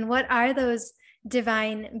path, and then what are those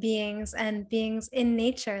divine beings and beings in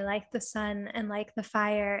nature like the sun and like the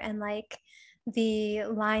fire and like the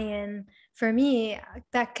lion for me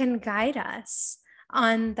that can guide us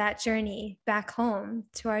on that journey back home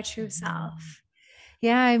to our true Mhm. self.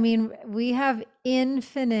 Yeah, I mean, we have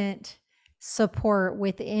infinite support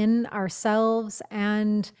within ourselves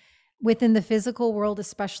and within the physical world,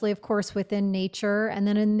 especially, of course, within nature, and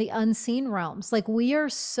then in the unseen realms. Like, we are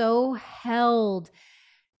so held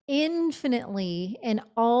infinitely in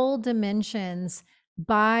all dimensions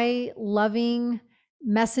by loving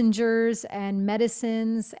messengers and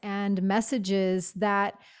medicines and messages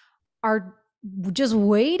that are just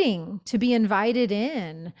waiting to be invited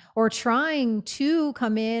in, or trying to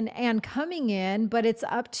come in and coming in, but it's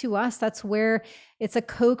up to us. That's where it's a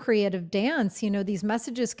co-creative dance. These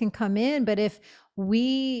messages can come in, but if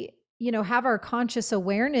we, have our conscious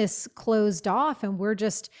awareness closed off, and we're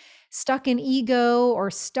just stuck in ego,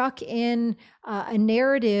 or stuck in a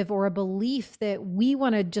narrative or a belief that we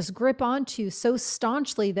want to just grip onto so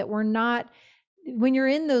staunchly, that we're not, when you're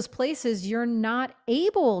in those places, you're not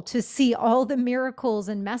able to see all the miracles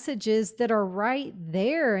and messages that are right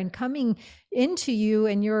there and coming into you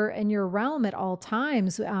and your realm at all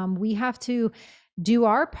times. We have to do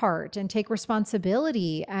our part and take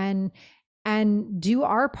responsibility and do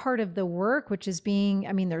our part of the work, which is being,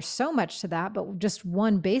 there's so much to that, but just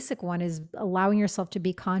one basic one is allowing yourself to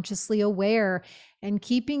be consciously aware and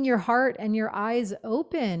keeping your heart and your eyes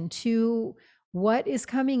open to what is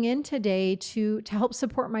coming in today to help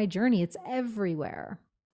support my journey. It's everywhere.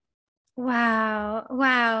 Wow.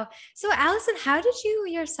 Wow. So, Alyson, how did you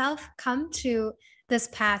yourself come to this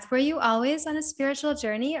path? Were you always on a spiritual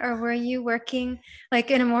journey, or were you working like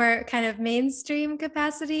in a more kind of mainstream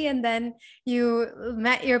capacity, and then you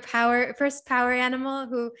met your first power animal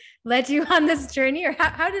who led you on this journey, or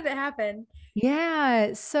how did it happen?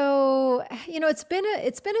 Yeah. So, it's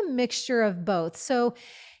been a mixture of both. So,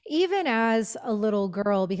 even as a little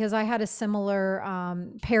girl, because I had a similar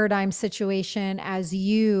paradigm situation as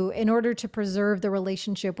you, in order to preserve the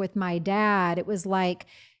relationship with my dad, it was like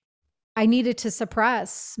I needed to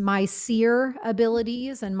suppress my seer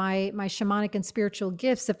abilities and my shamanic and spiritual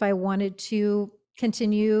gifts if I wanted to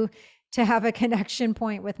continue to have a connection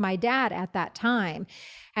point with my dad at that time.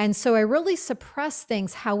 And so I really suppressed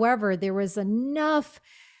things. However, there was enough,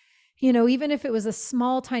 even if it was a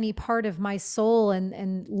small, tiny part of my soul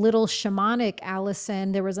and little shamanic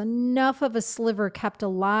Alyson, there was enough of a sliver kept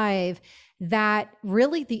alive that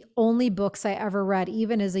really the only books I ever read,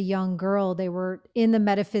 even as a young girl, they were in the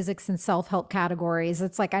metaphysics and self-help categories.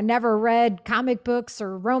 It's like I never read comic books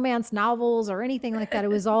or romance novels or anything like that. It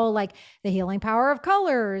was all like the healing power of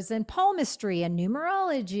colors and palmistry and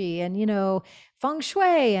numerology and, feng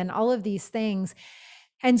shui and all of these things.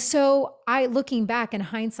 And so looking back in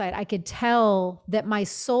hindsight, I could tell that my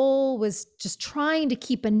soul was just trying to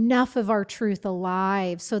keep enough of our truth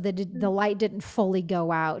alive so that the light didn't fully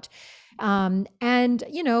go out.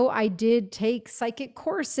 I did take psychic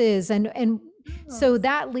courses so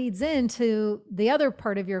that leads into the other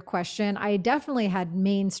part of your question. I definitely had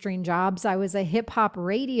mainstream jobs. I was a hip hop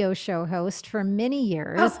radio show host for many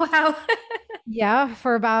years. Oh, wow. Yeah,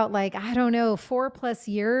 for about 4+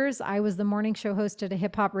 years, I was the morning show host at a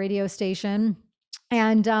hip hop radio station.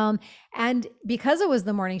 And because it was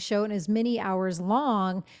the morning show and as many hours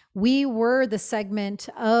long, we were the segment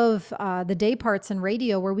of the day parts in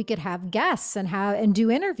radio where we could have guests and do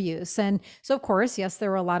interviews. And so, of course, yes, there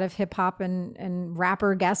were a lot of hip hop and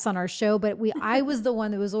rapper guests on our show, but I was the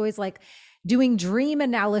one that was always doing dream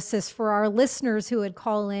analysis for our listeners who would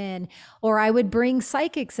call in, or I would bring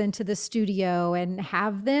psychics into the studio and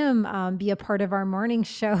have them be a part of our morning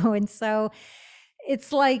show. And so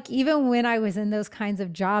it's like, even when I was in those kinds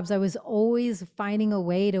of jobs, I was always finding a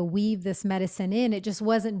way to weave this medicine in. It just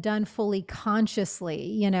wasn't done fully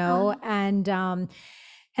consciously, And then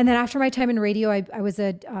after my time in radio, I was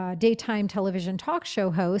a daytime television talk show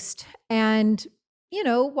host. And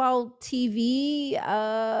while TV,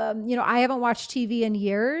 I haven't watched TV in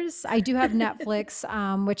years. I do have Netflix,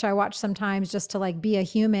 which I watch sometimes just to be a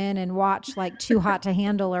human and watch Too Hot to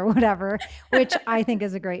Handle or whatever, which I think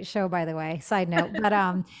is a great show, by the way, side note.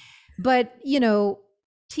 But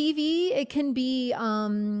TV, it can be,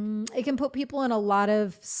 it can put people in a lot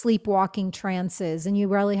of sleepwalking trances, and you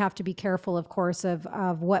really have to be careful, of course,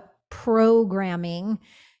 of what programming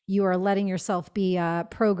you are letting yourself be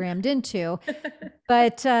programmed into.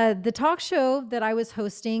 But the talk show that I was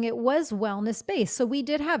hosting, it was wellness based. So we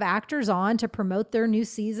did have actors on to promote their new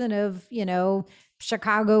season of,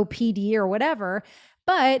 Chicago PD or whatever.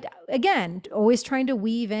 But again, always trying to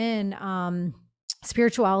weave in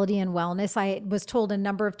spirituality and wellness. I was told a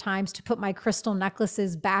number of times to put my crystal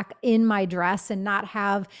necklaces back in my dress and not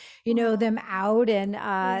have, them out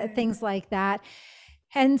and things like that.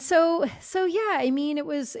 And so yeah, I mean, it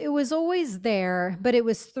was always there, but it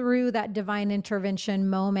was through that divine intervention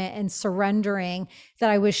moment and surrendering that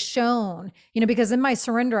I was shown, because in my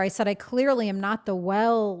surrender, I said, I clearly am not the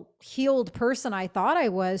well-healed person I thought I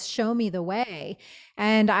was. Show me the way.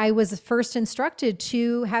 And I was first instructed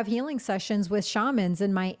to have healing sessions with shamans,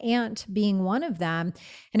 and my aunt being one of them.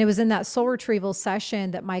 And it was in that soul retrieval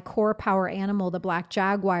session that my core power animal, the black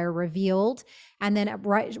jaguar, revealed. And then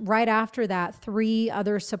right after that, 3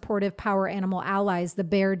 other supportive power animal allies, the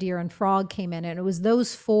bear, deer, and frog, came in. And it was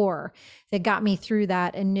those 4 that got me through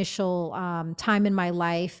that initial time in my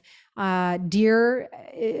life. Deer,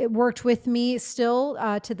 it worked with me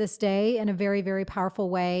still to this day in a very, very powerful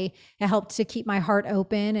way. It helped to keep my heart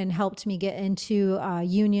open and helped me get into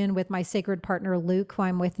union with my sacred partner, Luke, who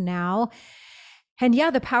I'm with now. And yeah,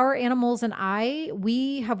 the power animals and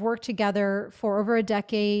we have worked together for over a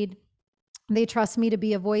decade. They trust me to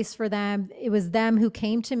be a voice for them. It was them who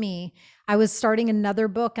came to me. I was starting another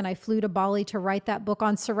book and I flew to Bali to write that book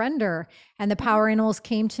on surrender. And the power animals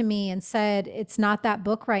came to me and said, it's not that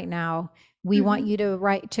book right now. We want you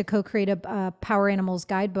to co-create a power animals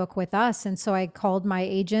guidebook with us. And so I called my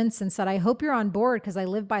agents and said, I hope you're on board, because I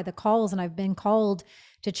live by the calls and I've been called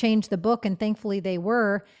to change the book. And thankfully they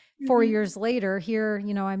were. 4 years later, here,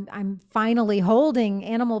 I'm finally holding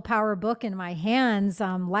Animal Power book in my hands,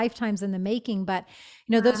 lifetimes in the making. But,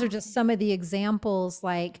 those are just some of the examples.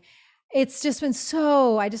 Like, it's just been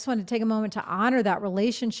I just want to take a moment to honor that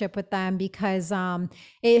relationship with them, because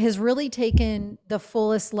it has really taken the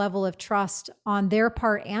fullest level of trust on their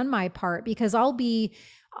part and my part, because I'll be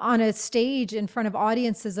on a stage in front of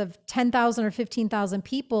audiences of 10,000 or 15,000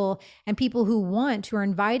 people, and people who are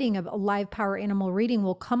inviting a live power animal reading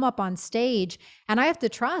will come up on stage, and I have to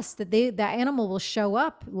trust that that animal will show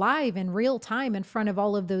up live in real time in front of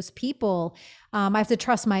all of those people. I have to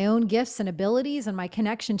trust my own gifts and abilities and my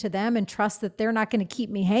connection to them, and trust that they're not going to keep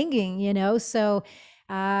me hanging, so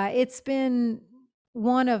it's been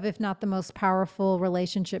one of, if not the most powerful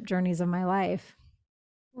relationship journeys of my life.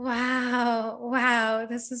 Wow. Wow.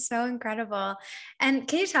 This is so incredible. And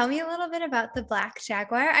can you tell me a little bit about the black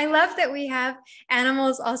jaguar? I love that we have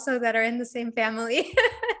animals also that are in the same family.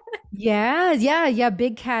 Yeah.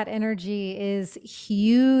 Big cat energy is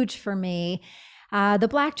huge for me. The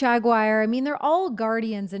black jaguar, I mean, they're all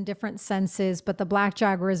guardians in different senses, but the black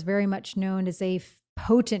jaguar is very much known as a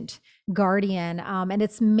potent guardian. And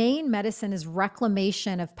its main medicine is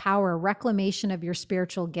reclamation of power, reclamation of your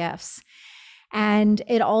spiritual gifts. And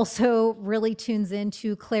it also really tunes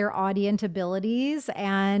into clairaudient abilities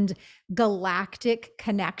and galactic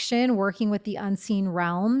connection, working with the unseen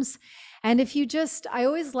realms. And I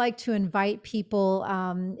always like to invite people,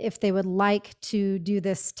 if they would like to do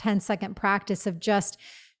this 10-second practice of just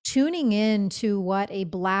tuning in to what a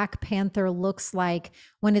black panther looks like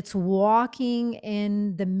when it's walking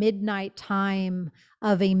in the midnight time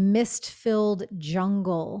of a mist-filled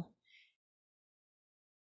jungle,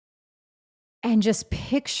 and just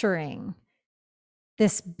picturing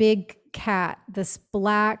this big cat, this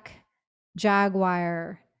black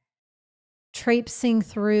jaguar, traipsing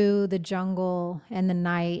through the jungle in the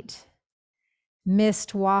night,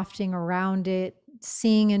 mist wafting around it,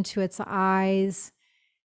 seeing into its eyes,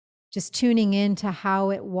 just tuning into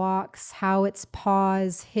how it walks, how its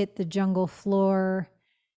paws hit the jungle floor,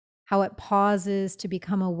 how it pauses to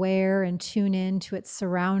become aware and tune in to its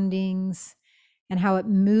surroundings, and how it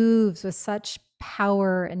moves with such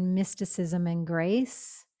power and mysticism and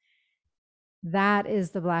grace. That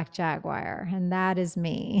is the black jaguar, and that is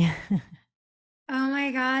me. Oh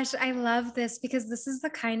my gosh, I love this, because this is the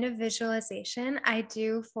kind of visualization I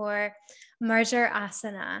do for Marjar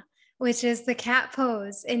Asana, which is the cat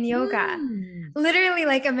pose in yoga. Mm. Literally,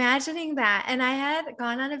 like, imagining that. And I had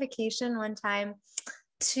gone on a vacation one time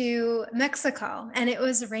to Mexico, and it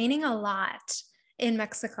was raining a lot in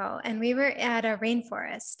Mexico, and we were at a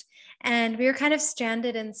rainforest, and we were kind of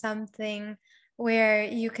stranded in something where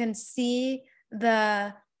you can see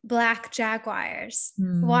the black jaguars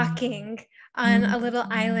walking on a little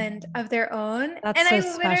island of their own. That's And so I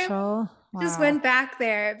literally special. just Wow. went back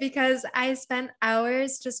there because I spent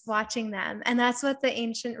hours just watching them. And that's what the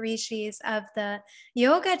ancient rishis of the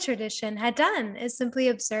yoga tradition had done, is simply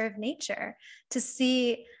observe nature to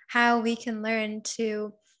see how we can learn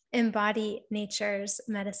to embody nature's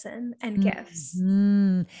medicine and gifts.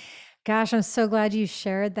 Mhm. Gosh, I'm so glad you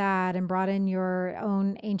shared that and brought in your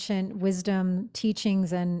own ancient wisdom,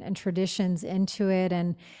 teachings, and traditions into it.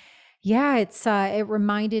 And yeah, it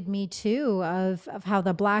reminded me too of how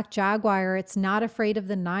the black jaguar, it's not afraid of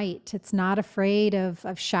the night. It's not afraid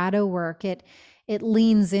of shadow work. it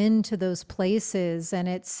leans into those places, and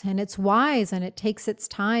it's wise, and it takes its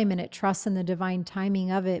time, and it trusts in the divine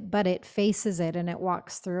timing of it, but it faces it and it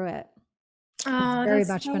walks through it. It's Oh, very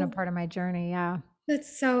much been a part of my journey. Yeah.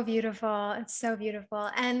 that's so beautiful. It's so beautiful.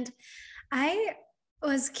 And I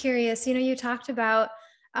was curious, you talked about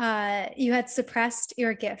you had suppressed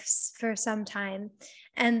your gifts for some time.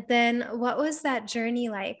 And then what was that journey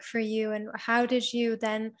like for you? And how did you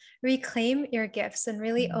then reclaim your gifts and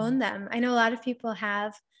really own them? I know a lot of people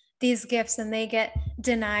have these gifts and they get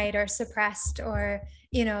denied or suppressed or,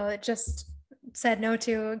 just said no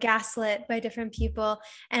to, gaslit by different people.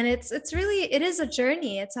 And it's really, it is a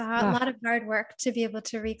journey. It's a Yeah. lot of hard work to be able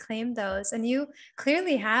to reclaim those. And you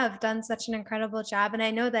clearly have done such an incredible job. And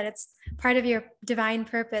I know that it's part of your divine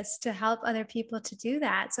purpose to help other people to do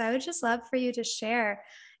that. So I would just love for you to share,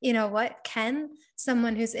 what can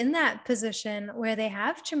someone who's in that position where they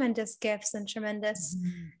have tremendous gifts and tremendous,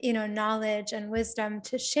 Mhm. knowledge and wisdom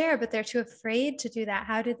to share, but they're too afraid to do that.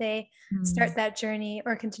 How do they Mm. start that journey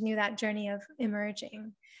or continue that journey of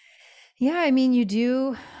emerging? Yeah, I mean, you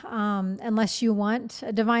do, unless you want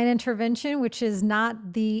a divine intervention, which is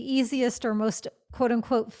not the easiest or most quote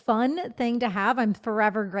unquote fun thing to have. I'm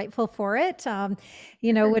forever grateful for it.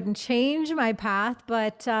 Wouldn't change my path,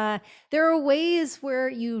 but there are ways where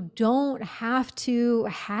you don't have to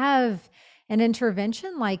have an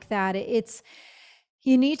intervention like that.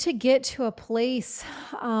 You need to get to a place,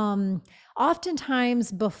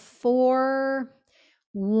 oftentimes before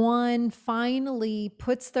one finally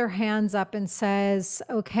puts their hands up and says,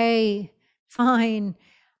 okay, fine,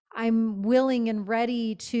 I'm willing and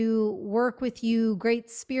ready to work with you, great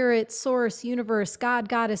spirit, source, universe, God,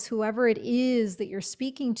 goddess, whoever it is that you're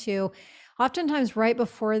speaking to. Oftentimes, right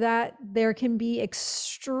before that, there can be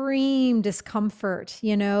extreme discomfort.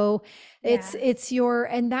 Yeah.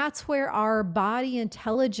 And that's where our body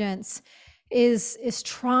intelligence is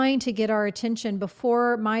trying to get our attention.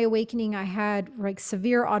 Before my awakening, I had like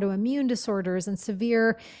severe autoimmune disorders and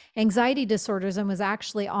severe anxiety disorders, and was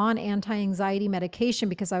actually on anti-anxiety medication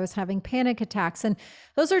because I was having panic attacks. And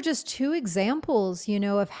those are just two examples,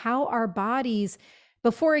 of how our bodies,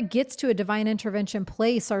 before it gets to a divine intervention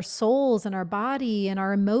place, our souls and our body and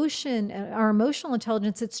our emotional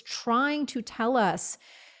intelligence, it's trying to tell us,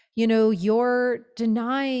 you're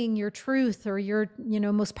denying your truth or your,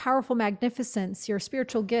 most powerful magnificence, your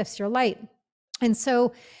spiritual gifts, your light. And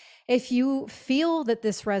so if you feel that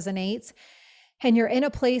this resonates and you're in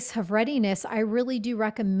a place of readiness, I really do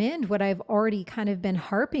recommend what I've already kind of been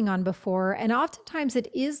harping on before. And oftentimes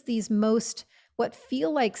it is these what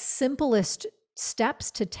feel like simplest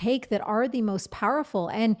steps to take that are the most powerful.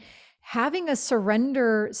 And having a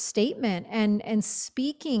surrender statement and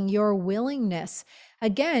speaking your willingness.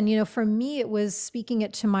 Again, for me, it was speaking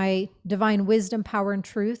it to my divine wisdom, power, and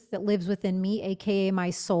truth that lives within me, AKA my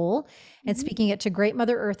soul, and Mhm. speaking it to Great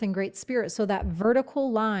Mother Earth and Great Spirit. So that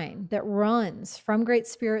vertical line that runs from Great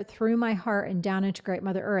Spirit through my heart and down into Great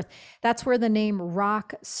Mother Earth, that's where the name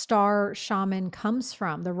Rock-Star Shaman comes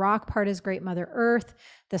from. The rock part is Great Mother Earth.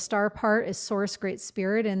 The star part is Source, Great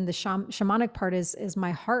Spirit, and the shamanic part is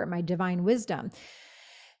my heart, my divine wisdom.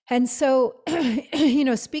 And so,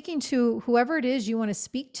 speaking to whoever it is you want to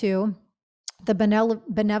speak to, the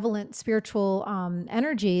benevolent spiritual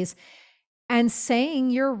energies, and saying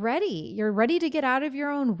you're ready to get out of your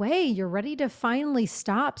own way. You're ready to finally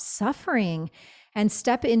stop suffering and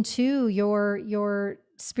step into your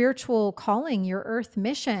spiritual calling, your earth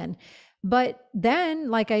mission. But then,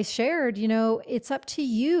 like I shared, it's up to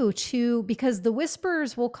you because the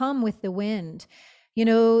whispers will come with the wind.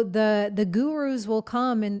 The gurus will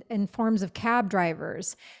come in forms of cab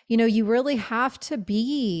drivers. You really have to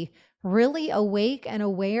be really awake and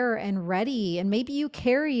aware and ready. And maybe you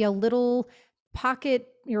carry a little pocket,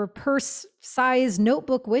 your purse size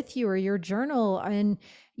notebook with you, or your journal, and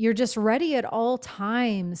you're just ready at all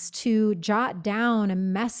times to jot down a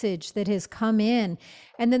message that has come in.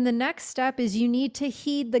 And then the next step is you need to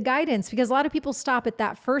heed the guidance, because a lot of people stop at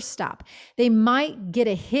that first stop. They might get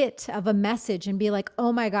a hit of a message and be like,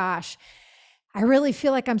 oh my gosh, I really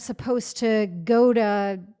feel like I'm supposed to go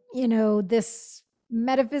to, this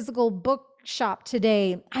metaphysical bookshop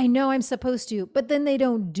today. I know I'm supposed to, but then they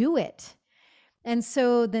don't do it. And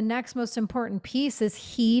so the next most important piece is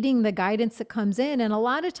heeding the guidance that comes in. And a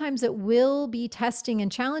lot of times it will be testing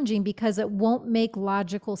and challenging because it won't make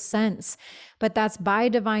logical sense. But that's by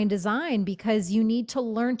divine design, because you need to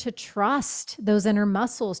learn to trust those inner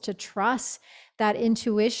muscles, to trust that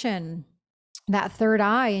intuition, that third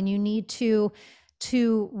eye. And you need to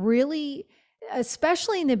really,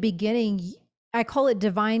 especially in the beginning, I call it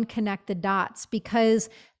divine connect the dots, because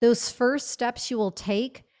those first steps you will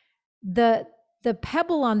take, the the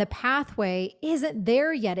pebble on the pathway isn't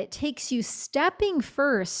there yet. It takes you stepping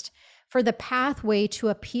first for the pathway to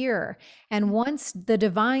appear. And once the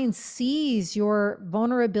divine sees your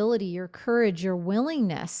vulnerability, your courage, your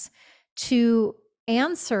willingness to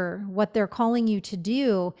answer what they're calling you to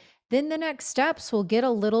do, then the next steps will get a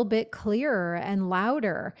little bit clearer and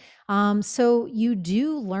louder. So you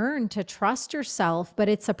do learn to trust yourself, but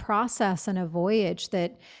it's a process and a voyage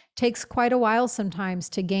that takes quite a while sometimes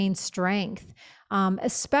to gain strength.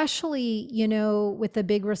 Especially, with the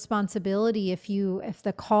big responsibility, if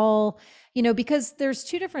the call, because there's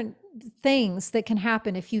two different things that can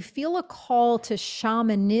happen. If you feel a call to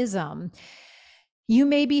shamanism, you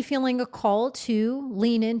may be feeling a call to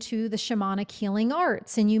lean into the shamanic healing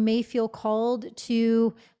arts, and you may feel called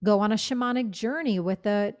to go on a shamanic journey with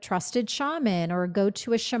a trusted shaman or go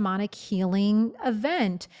to a shamanic healing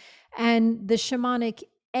event. And the shamanic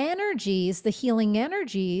energies, the healing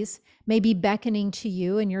energies, may be beckoning to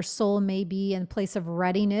you, and your soul may be in a place of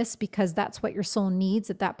readiness because that's what your soul needs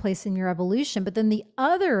at that place in your evolution. But then the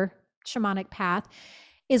other shamanic path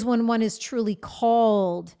is when one is truly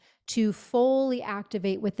called to fully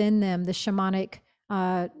activate within them the shamanic,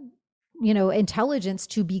 intelligence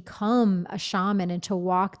to become a shaman and to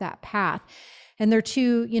walk that path. And they're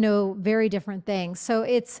two, very different things. So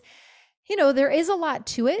it's, there is a lot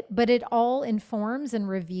to it, but it all informs and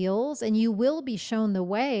reveals, and you will be shown the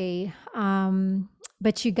way.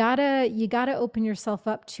 But you gotta open yourself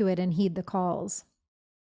up to it and heed the calls.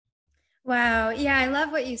 Wow. Yeah, I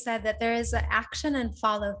love what you said, that there is an action and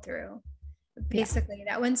follow through. Basically,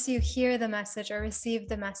 that once you hear the message or receive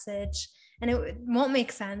the message, and it won't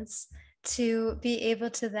make sense, to be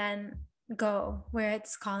able to then go where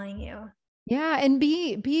it's calling you. Yeah, and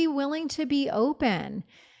be willing to be open.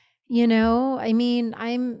 I mean,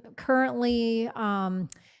 I'm currently in a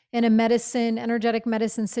energetic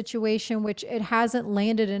medicine situation, which it hasn't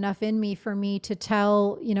landed enough in me for me to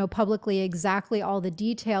tell, publicly exactly all the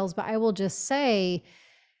details. But I will just say,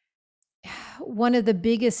 one of the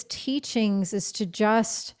biggest teachings is to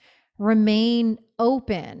just remain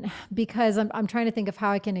open, because I'm trying to think of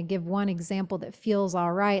how I can give one example that feels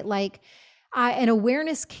all right. Like an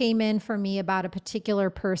awareness came in for me about a particular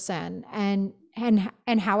person, and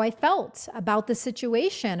how I felt about the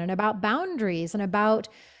situation and about boundaries and about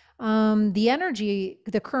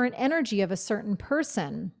the current energy of a certain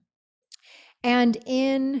person. And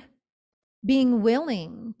in being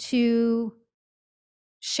willing to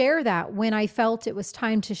share that when I felt it was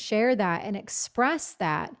time to share that and express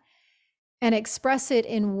that, and express it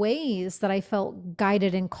in ways that I felt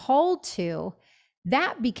guided and called to,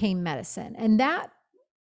 that became medicine. And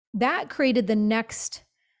that created the next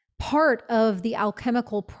part of the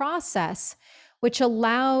alchemical process, which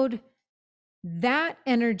allowed that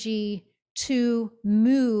energy to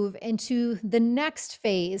move into the next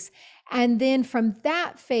phase. And then from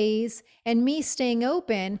that phase and me staying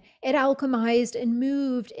open, it alchemized and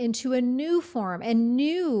moved into a new form and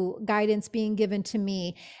new guidance being given to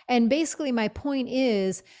me. And basically my point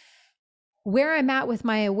is, where I'm at with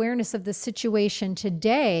my awareness of the situation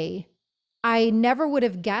today, I never would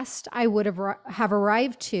have guessed I would have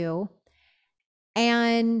arrived to.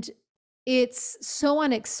 And it's so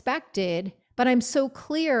unexpected, but I'm so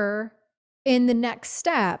clear in the next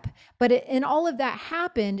step. But and all of that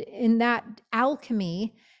happened in that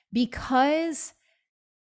alchemy because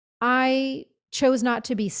I chose not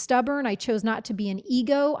to be stubborn. I chose not to be an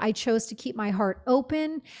ego. I chose to keep my heart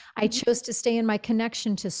open. I chose to stay in my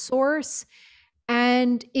connection to source.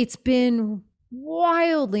 And it's been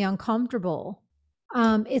wildly uncomfortable.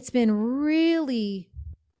 It's been really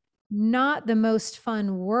not the most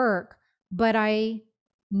fun work, but I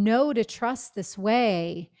know to trust this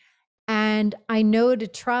way. And I know to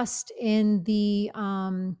trust in the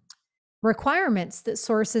requirements that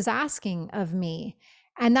source is asking of me.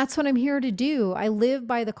 And that's what I'm here to do. I live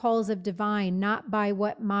by the calls of divine, not by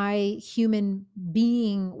what my human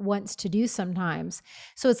being wants to do sometimes.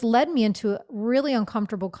 So it's led me into really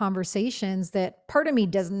uncomfortable conversations that part of me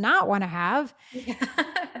does not want to have,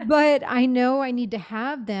 but I know I need to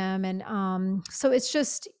have them. And so it's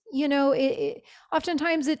just,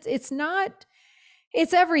 oftentimes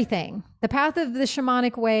it's everything. The path of the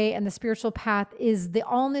shamanic way and the spiritual path is the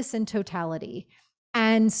allness in totality.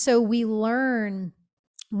 And so we learn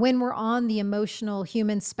when we're on the emotional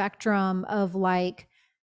human spectrum of like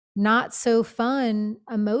not so fun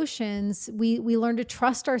emotions, we learn to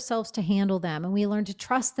trust ourselves to handle them, and we learn to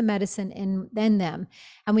trust the medicine in them,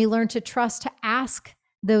 and we learn to trust to ask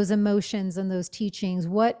those emotions and those teachings,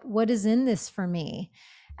 what is in this for me?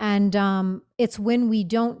 And it's when we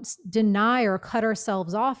don't deny or cut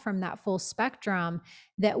ourselves off from that full spectrum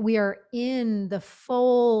that we are in the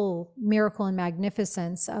full miracle and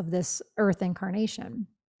magnificence of this earth incarnation.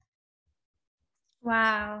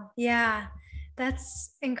 Wow. Yeah,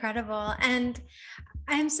 that's incredible. And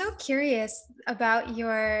I'm so curious about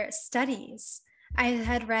your studies. I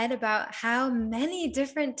had read about how many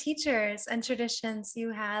different teachers and traditions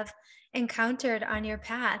you have encountered on your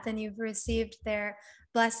path, and you've received their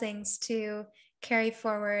blessings to carry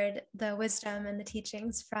forward the wisdom and the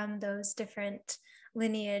teachings from those different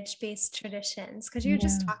lineage-based traditions. Could you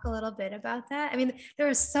just Yeah. talk a little bit about that? I mean, there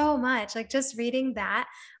was so much, like just reading that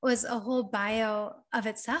was a whole bio of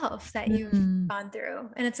itself that you've Mm. gone through,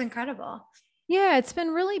 and it's incredible. Yeah, it's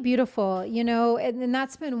been really beautiful, you know, and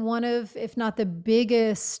that's been one of, if not the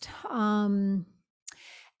biggest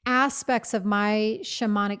aspects of my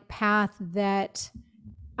shamanic path that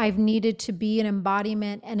I've needed to be an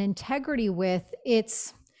embodiment and integrity with.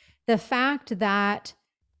 It's the fact that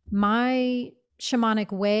my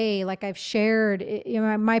shamanic way, like I've shared, you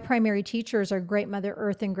know, my primary teachers are Great Mother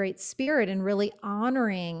Earth and Great Spirit, and really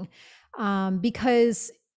honoring,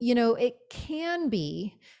 because, you know, it can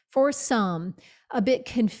be for some a bit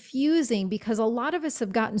confusing because a lot of us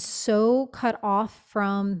have gotten so cut off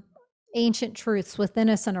from ancient truths within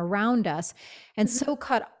us and around us, and Mhm. so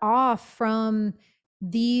cut off from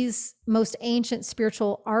these most ancient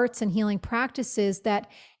spiritual arts and healing practices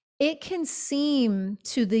that it can seem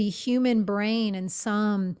to the human brain and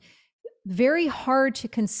some very hard to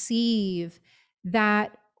conceive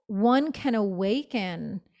that one can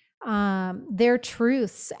awaken their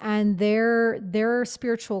truths and their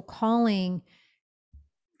spiritual calling,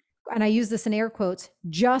 and I use this in air quotes,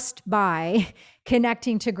 just by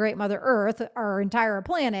connecting to Great Mother Earth, our entire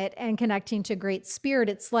planet, and connecting to Great Spirit.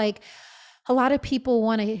 It's like a lot of people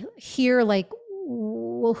want to hear, like,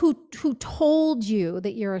 well, who told you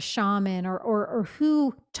that you're a shaman, or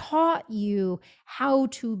who taught you how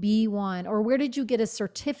to be one, or where did you get a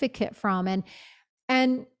certificate from? And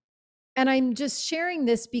and I'm just sharing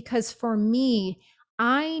this because for me,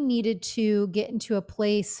 I needed to get into a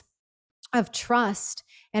place of trust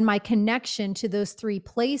and my connection to those three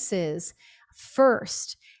places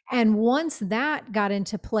first. And once that got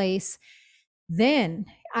into place, then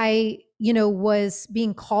I, you know, was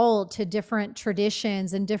being called to different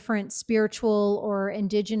traditions and different spiritual or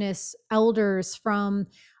indigenous elders from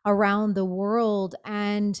around the world.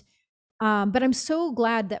 And, but I'm so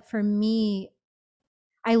glad that for me,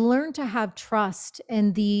 I learned to have trust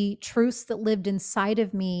in the truths that lived inside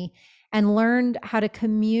of me, and learned how to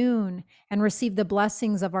commune and receive the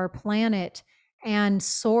blessings of our planet and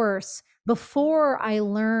source before I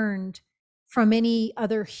learned from any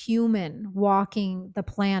other human walking the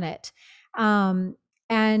planet. Um,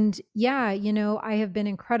 and yeah, you know, I have been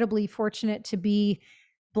incredibly fortunate to be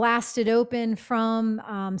blasted open from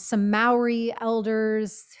some Maori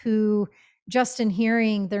elders who, just in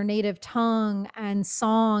hearing their native tongue and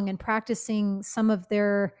song and practicing some of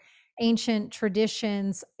their ancient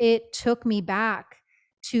traditions, it took me back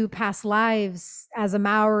to past lives as a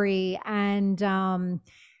Maori. And,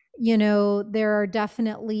 you know, there are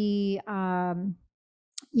definitely,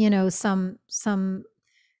 you know, some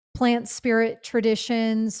plant spirit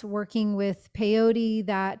traditions working with peyote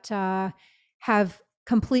that have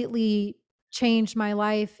completely changed my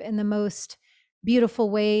life in the most beautiful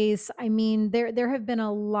ways. I mean, there have been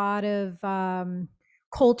a lot of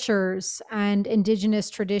cultures and indigenous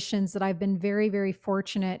traditions that I've been very, very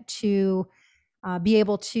fortunate to be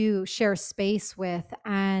able to share space with,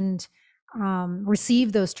 and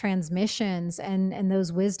receive those transmissions and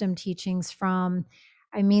those wisdom teachings from.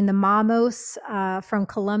 I mean, the Mamos from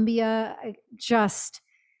Colombia, just,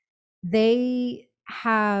 they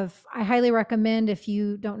have, I highly recommend, if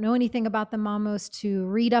you don't know anything about the Mamos, to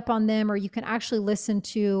read up on them, or you can actually listen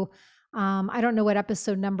to, I don't know what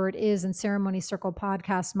episode number it is in Ceremony Circle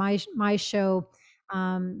podcast, my show,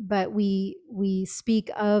 but we speak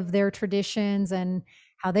of their traditions and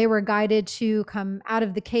how they were guided to come out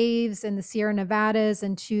of the caves in the Sierra Nevadas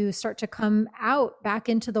and to start to come out back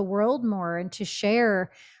into the world more, and to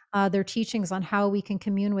share their teachings on how we can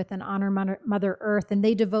commune with and honor Mother Earth. And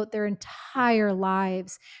they devote their entire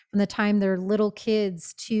lives, from the time they're little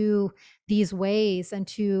kids, to these ways, and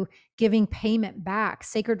to giving payment back,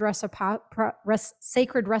 sacred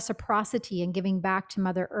reciprocity, and giving back to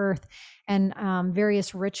Mother Earth, and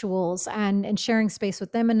various rituals, and sharing space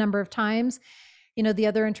with them a number of times. You know, the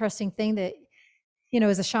other interesting thing that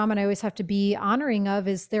as a shaman, I always have to be honoring of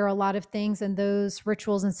is there are a lot of things in those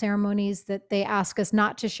rituals and ceremonies that they ask us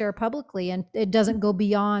not to share publicly, and it doesn't go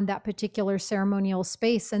beyond that particular ceremonial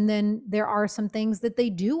space. And then there are some things that they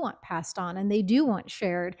do want passed on and they do want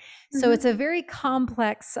shared. So it's a very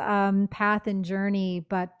complex path and journey,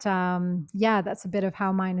 but yeah, that's a bit of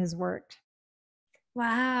how mine has worked.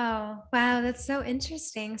 Wow. Wow, that's so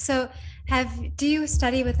interesting. So do you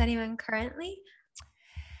study with anyone currently?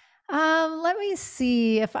 Let me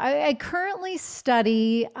see if I currently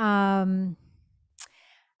study. I'm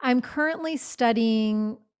currently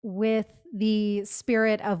studying with the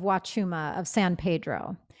spirit of Wachuma of San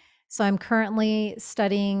Pedro. So I'm currently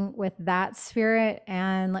studying with that spirit.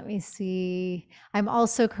 And let me see, I'm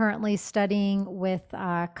also currently studying with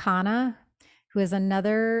Kana, who is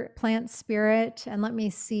another plant spirit. And let me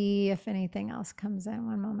see if anything else comes in.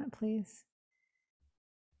 One moment, please.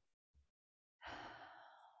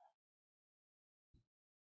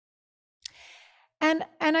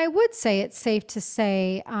 And I would say it's safe to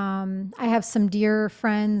say I have some dear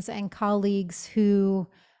friends and colleagues who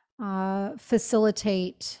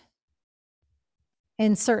facilitate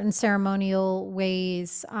in certain ceremonial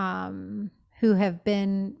ways, who have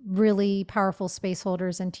been really powerful space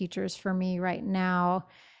holders and teachers for me right now.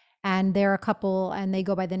 And they're a couple, and they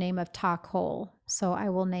go by the name of Talk Hole. So I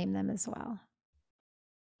will name them as well.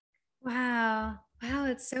 Wow. Wow,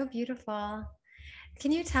 it's so beautiful.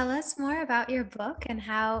 Can you tell us more about your book and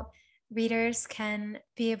how readers can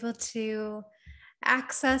be able to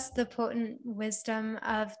access the potent wisdom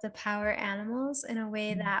of the power animals in a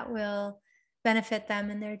way that will benefit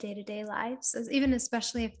them in their day-to-day lives, even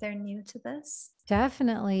especially if they're new to this?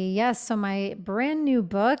 Definitely. Yes. So my brand new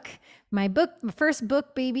book, my first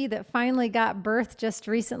book baby that finally got birth just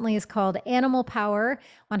recently is called Animal Power: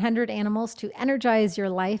 100 Animals to Energize Your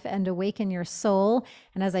Life and Awaken Your Soul.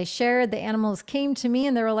 And as I shared, the animals came to me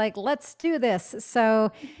and they were like, let's do this.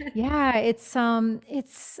 So yeah,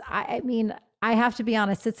 I mean, I have to be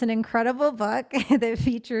honest, it's an incredible book that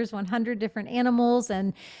features 100 different animals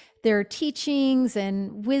and their teachings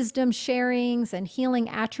and wisdom sharings and healing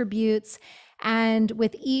attributes. And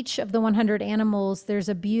with each of the 100 animals, there's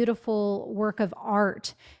a beautiful work of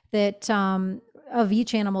art that of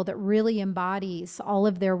each animal that really embodies all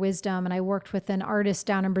of their wisdom. And I worked with an artist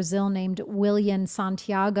down in Brazil named William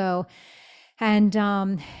Santiago,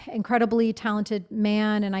 and incredibly talented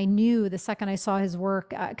man. And I knew the second I saw his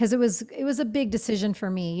work, because it was a big decision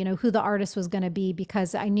for me, who the artist was going to be,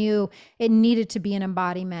 because I knew it needed to be an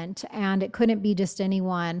embodiment and it couldn't be just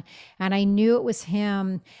anyone. And I knew it was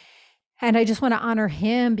him. And I just want to honor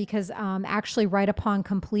him because actually right upon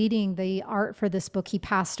completing the art for this book, he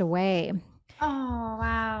passed away. Oh,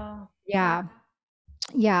 wow. Yeah.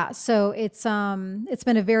 Yeah. So it's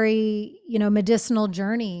been a very, medicinal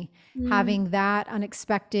journey, Mm. having that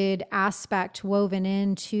unexpected aspect woven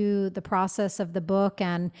into the process of the book.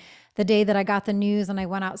 And the day that I got the news and I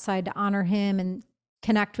went outside to honor him and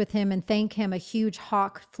connect with him and thank him, a huge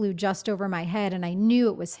hawk flew just over my head and I knew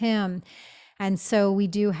it was him. And so we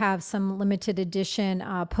do have some limited edition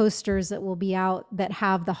posters that will be out that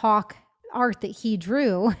have the hawk art that he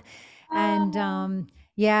drew. And Oh,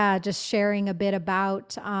 yeah, just sharing a bit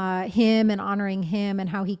about him and honoring him and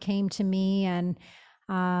how he came to me. And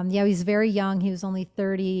yeah, he's very young. He was only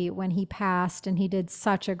 30 when he passed, and he did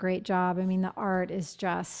such a great job. I mean, the art is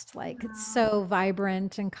just like, it's so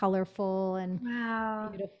vibrant and colorful and wow.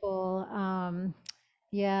 beautiful.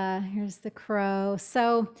 Yeah, here's the crow.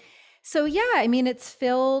 So yeah, I mean, it's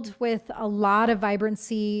filled with a lot of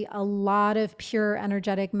vibrancy, a lot of pure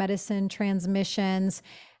energetic medicine transmissions,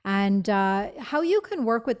 and how you can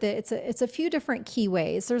work with it. It's a few different key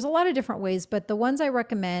ways. There's a lot of different ways, but the ones I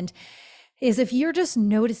recommend is if you're just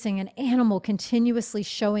noticing an animal continuously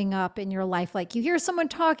showing up in your life, like you hear someone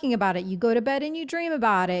talking about it, you go to bed and you dream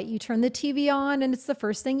about it, you turn the TV on and it's the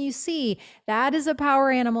first thing you see, that is a power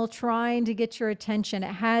animal trying to get your attention.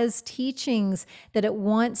 It has teachings that it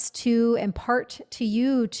wants to impart to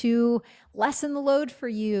you, to lessen the load for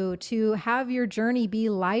you, to have your journey be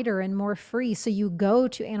lighter and more free. So you go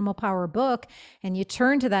to Animal Power book and you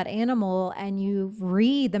turn to that animal and you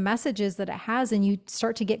read the messages that it has, and you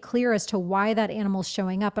start to get clear as to why that animal's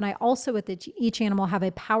showing up. And I also, with each animal, have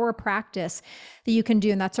a power practice that you can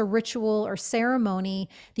do. And that's a ritual or ceremony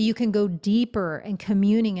that you can go deeper in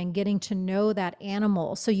communing and getting to know that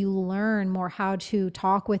animal. So you learn more how to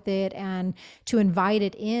talk with it and to invite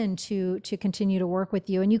it in to continue to work with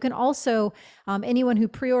you. And you can also also, anyone who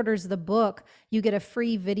pre-orders the book, you get a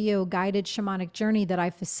free video guided shamanic journey that I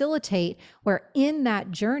facilitate, where in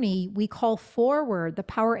that journey, we call forward the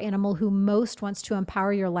power animal who most wants to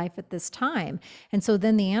empower your life at this time. And so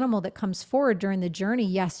then the animal that comes forward during the journey,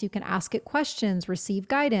 yes, you can ask it questions, receive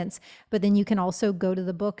guidance, but then you can also go to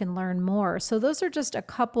the book and learn more. So those are just a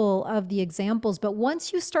couple of the examples. But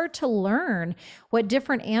once you start to learn what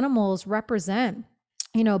different animals represent,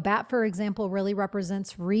 bat, for example, really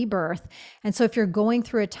represents rebirth. And so if you're going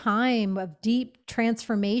through a time of deep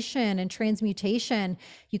transformation and transmutation,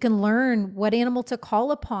 you can learn what animal to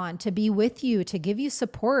call upon to be with you, to give you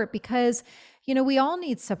support, because we all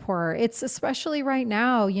need support. It's especially right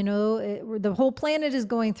now, the whole planet is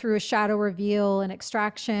going through a shadow reveal and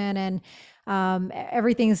extraction, and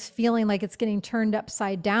everything's feeling like it's getting turned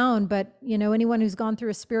upside down. But, anyone who's gone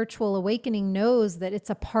through a spiritual awakening knows that it's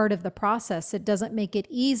a part of the process. It doesn't make it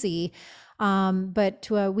easy. But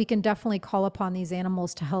we can definitely call upon these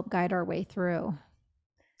animals to help guide our way through.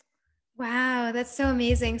 Wow, that's so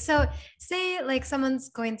amazing. So say like someone's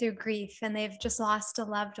going through grief and they've just lost a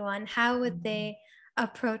loved one, how would they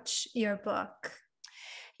approach your book?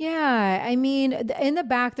 Yeah, I mean, in the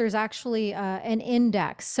back, there's actually an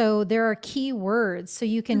index. So there are key words. So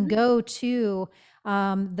you can Mhm. go to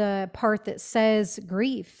the part that says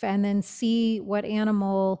grief and then see what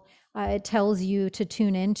animal it tells you to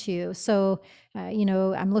tune into. So,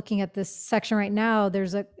 I'm looking at this section right now.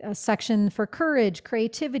 There's a section for courage,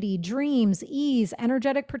 creativity, dreams, ease,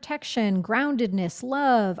 energetic protection, groundedness,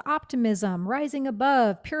 love, optimism, rising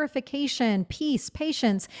above, purification, peace,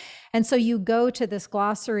 patience. And so you go to this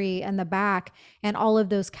glossary and the back, and all of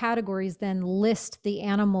those categories then list the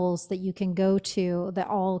animals that you can go to that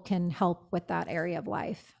all can help with that area of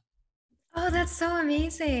life. Oh, that's so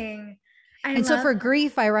amazing. I And so love for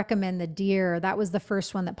grief, I recommend the deer. That was the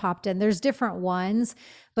first one that popped in. There's different ones,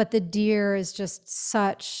 but the deer is just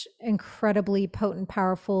such incredibly potent,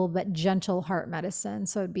 powerful, but gentle heart medicine.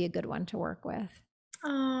 So it'd be a good one to work with.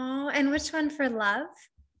 Oh, and which one for love?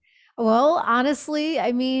 Well, honestly,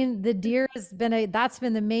 I mean, the deer has been that's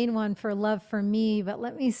been the main one for love for me, but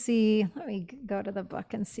let me see. Let me go to the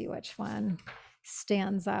book and see which one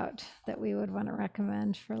stands out that we would want to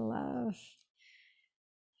recommend for love.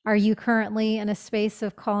 Are you currently in a space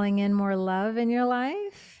of calling in more love in your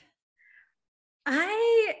life?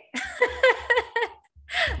 I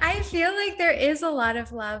I feel like there is a lot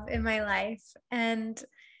of love in my life, and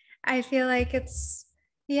I feel like it's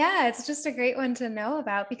just a great one to know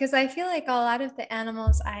about, because I feel like a lot of the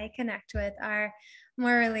animals I connect with are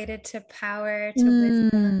more related to power, to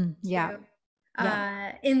wisdom, Yeah. to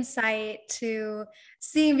Yeah. insight, to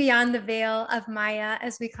seeing beyond the veil of Maya,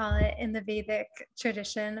 as we call it in the Vedic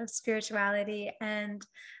tradition of spirituality, and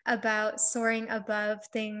about soaring above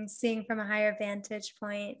things, seeing from a higher vantage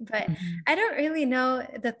point. But Mhm. I don't really know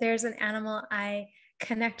that there's an animal I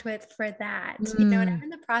connect with for that, and I'm Mm. in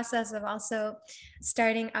the process of also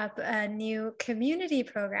starting up a new community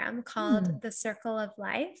program called Mm. the Circle of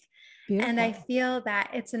Life. And I Beautiful. feel that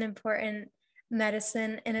it's an important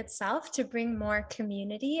medicine in itself to bring more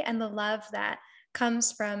community and the love that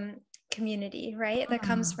comes from community, right? That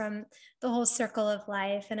comes Mm. from the whole circle of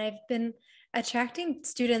life. And I've been attracting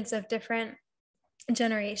students of different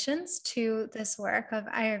generations to this work of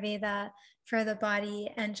Ayurveda for the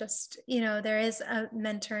body. And just, there is a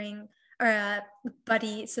mentoring or a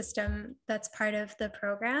buddy system that's part of the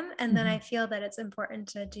program. And then I Mhm. feel that it's important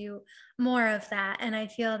to do more of that. And I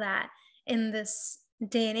feel that in this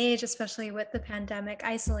day and age, especially with the pandemic,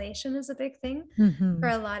 isolation is a big thing for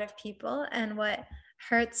Mhm. a lot of people. And what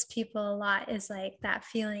hurts people a lot is like that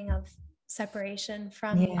feeling of separation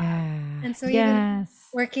from love. Yeah. And so even Yes.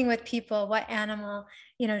 working with people, what animal,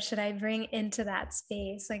 should I bring into that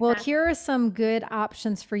space? Like Well, that. here are some good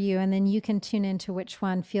options for you, and then you can tune into which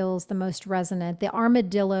one feels the most resonant. The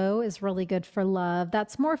armadillo is really good for love.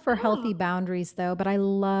 That's more for healthy Oh, boundaries, though, but I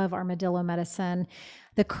love armadillo medicine.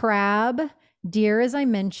 The crab, deer, as I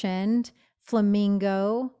mentioned,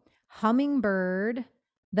 flamingo, hummingbird.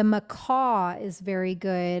 The macaw is very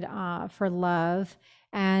good for love.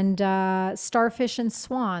 And starfish and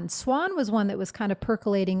swan. Swan was one that was kind of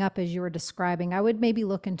percolating up as you were describing. I would maybe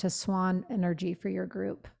look into swan energy for your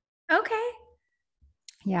group. okay.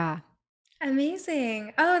 Yeah.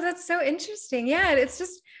 Amazing. Oh, that's so interesting. Yeah, it's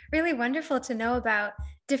just really wonderful to know about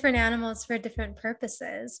different animals for different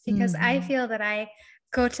purposes, because I Hmm. feel that I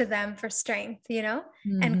go to them for strength, and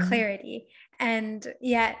Hmm. clarity. And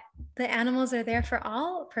yet the animals are there for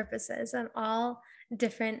all purposes and all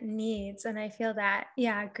different needs. And I feel that,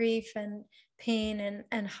 yeah, grief and pain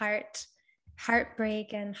and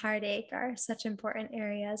heartbreak and heartache are such important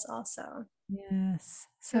areas also. Yes.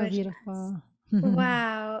 to So address. beautiful.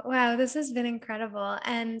 Wow. Wow. This has been incredible.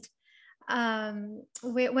 And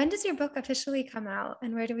when does your book officially come out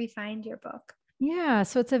and where do we find your book? Yeah,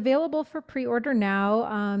 so it's available for pre-order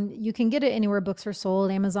now. You can get it anywhere books are sold,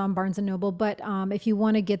 Amazon, Barnes and Noble. But if you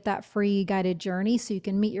want to get that free guided journey so you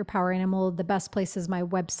can meet your power animal, the best place is my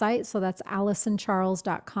website. So that's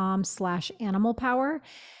AlysonCharles.com/animal power.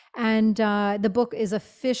 And the book is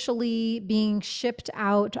officially being shipped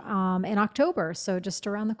out in October. So just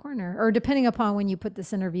around the corner, or depending upon when you put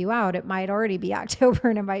this interview out, it might already be October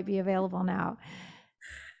and it might be available now.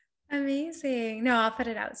 Amazing. No, I'll put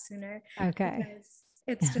it out sooner Okay. because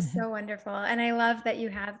it's just so wonderful. And I love that you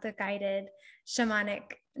have the guided shamanic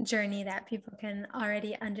journey that people can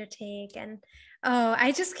already undertake. And oh,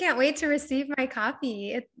 I just can't wait to receive my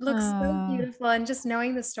copy. It looks so Uh, beautiful. And just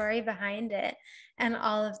knowing the story behind it and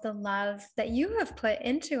all of the love that you have put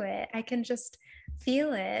into it, I can just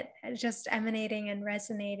feel it just emanating and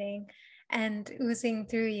resonating and oozing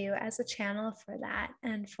through you as a channel for that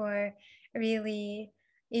and for really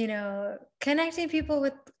connecting people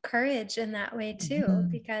with courage in that way too, mhm.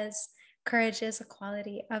 because courage is a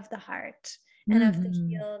quality of the heart and of the Mhm.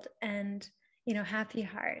 healed and, happy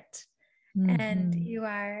heart. And Mhm. you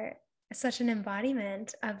are such an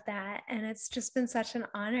embodiment of that. And it's just been such an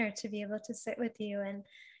honor to be able to sit with you and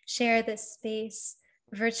share this space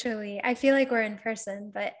virtually. I feel like we're in person,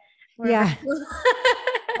 but we're Yeah, virtual.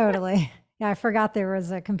 totally. Yeah, I forgot there was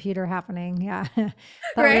a computer happening. Yeah. Thought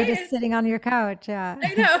we were Right? just sitting on your couch. Yeah.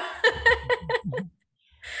 I know.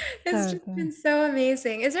 It's So just good. been so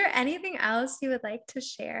amazing. Is there anything else you would like to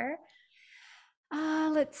share?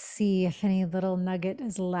 Let's see if any little nugget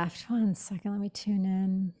is left. One second, let me tune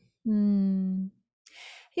in. Hmm.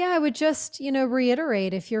 Yeah, I would just,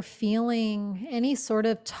 reiterate if you're feeling any sort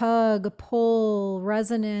of tug, pull,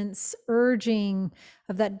 resonance, urging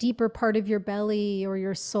of that deeper part of your belly or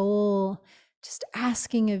your soul, just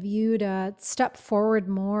asking of you to step forward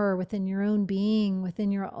more within your own being,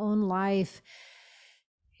 within your own life.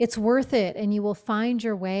 It's worth it and you will find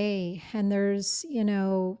your way. And there's,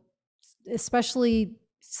 especially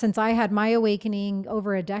since I had my awakening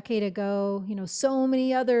over a decade ago, so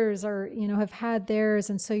many others are, have had theirs.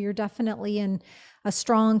 And so you're definitely in a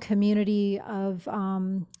strong community of,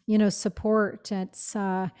 support. It's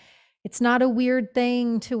not a weird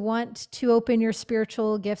thing to want to open your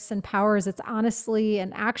spiritual gifts and powers. It's honestly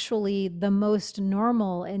and actually the most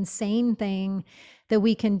normal, insane thing that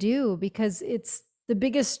we can do because it's the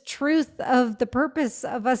biggest truth of the purpose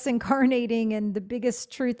of us incarnating and the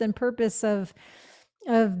biggest truth and purpose of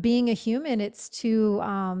being a human. It's to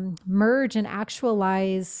merge and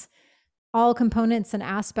actualize all components and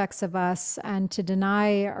aspects of us, and to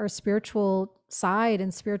deny our spiritual side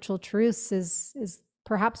and spiritual truths is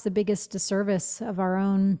perhaps the biggest disservice of our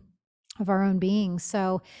own being.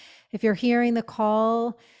 So if you're hearing the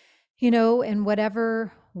call, in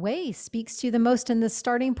whatever way speaks to you the most, and the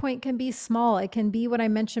starting point can be small. It can be what I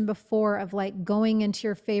mentioned before of like going into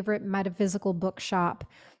your favorite metaphysical bookshop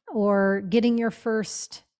or getting your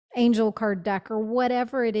first angel card deck or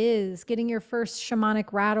whatever it is, getting your first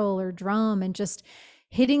shamanic rattle or drum and just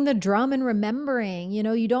hitting the drum and remembering.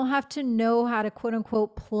 You don't have to know how to quote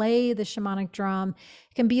unquote play the shamanic drum.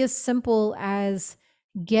 It can be as simple as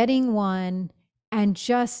getting one and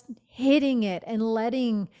just hitting it and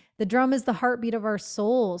letting the drum is the heartbeat of our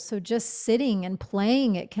soul. So just sitting and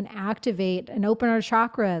playing it can activate and open our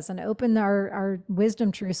chakras and open our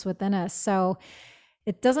wisdom truths within us. So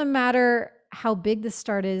it doesn't matter how big the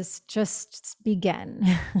start is, just begin.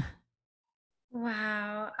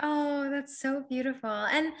 Wow. Oh, that's so beautiful.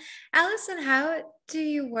 And Allison, how do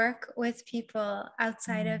you work with people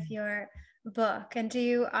outside of your book? And do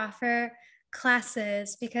you offer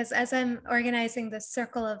classes? Because as I'm organizing the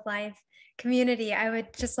Circle of Life community, I would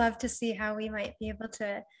just love to see how we might be able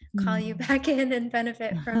to call you Mm. back in and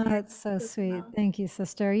benefit from your That's book so as sweet. well. Thank you,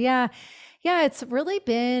 sister. Yeah. Yeah. It's really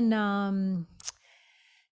been,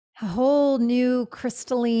 a whole new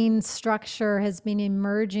crystalline structure has been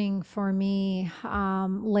emerging for me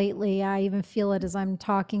lately. I even feel it as I'm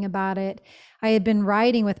talking about it. I had been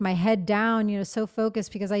writing with my head down, so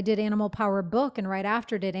focused because I did Animal Power book and right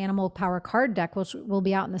after did Animal Power card deck, which will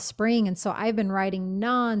be out in the spring. And so I've been writing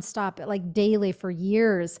nonstop, like daily for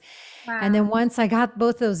years. And then Wow. once I got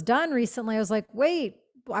both those done recently, I was like, wait,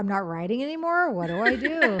 I'm not writing anymore. What do I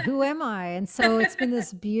do? Who am I? And so it's been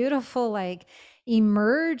this beautiful, like,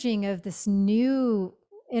 emerging of this new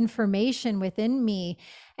information within me.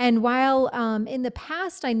 And while in the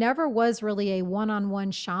past, I never was really a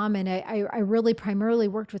one-on-one shaman, I really primarily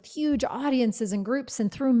worked with huge audiences and groups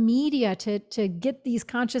and through media to get these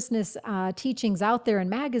consciousness teachings out there in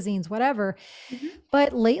magazines, whatever. Mhm.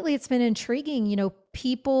 But lately it's been intriguing,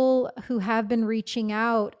 people who have been reaching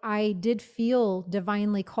out, I did feel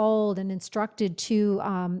divinely called and instructed to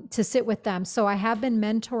sit with them. So I have been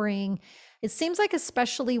mentoring. It seems like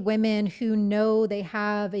especially women who know they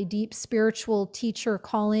have a deep spiritual teacher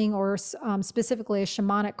calling or specifically a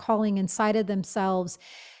shamanic calling inside of themselves,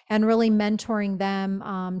 and really mentoring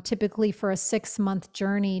them, typically for a 6-month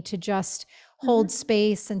journey to just hold Mhm.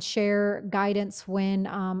 space and share guidance when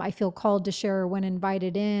I feel called to share or when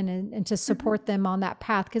invited in, and to Mhm. support them on that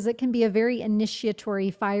path because it can be a very initiatory,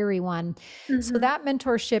 fiery one. So Mhm. that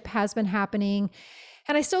mentorship has been happening.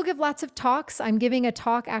 And I still give lots of talks. I'm giving a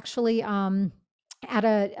talk actually at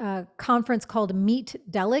a conference called Meet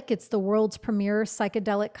Delic. It's the world's premier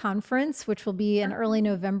psychedelic conference, which will be in early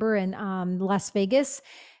Oh. November in Las Vegas.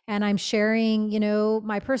 And I'm sharing,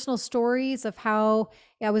 my personal stories of how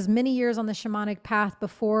I was many years on the shamanic path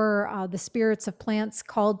before the spirits of plants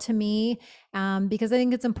called to me, because I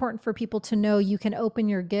think it's important for people to know you can open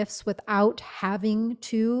your gifts without having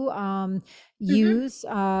to Mhm. use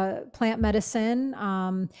plant medicine,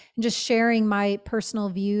 and just sharing my personal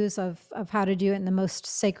views of how to do it in the most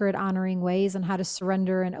sacred, honoring ways, and how to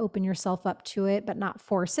surrender and open yourself up to it, but not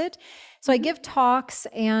force it. So I Mhm. give talks,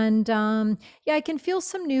 and yeah, I can feel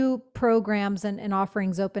some new programs and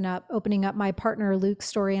offerings opening up. My partner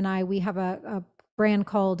Luke's story and I, we have a brand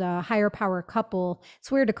called Higher Power Couple.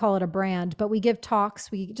 It's weird to call it a brand, but we give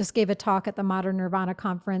talks. We just gave a talk at the Modern Nirvana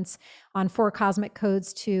conference on 4 cosmic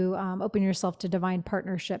codes to open yourself to divine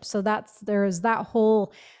partnership. So there's that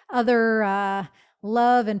whole other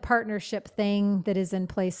love and partnership thing that is in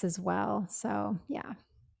place as well. So yeah.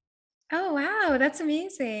 Oh, wow, that's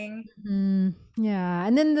amazing. Yeah.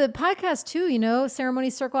 And then the podcast too, Ceremony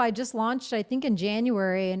Circle, I just launched, I think in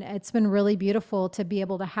January, and it's been really beautiful to be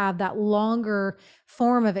able to have that longer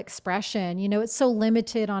form of expression. It's so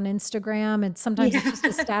limited on Instagram and sometimes it's Yeah. just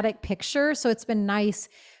a static picture. So it's been nice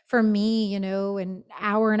for me, an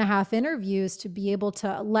hour and a half interviews to be able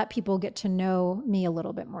to let people get to know me a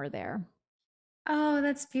little bit more there. Oh,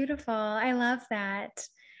 that's beautiful. I love that.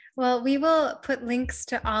 Well, we will put links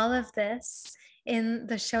to all of this in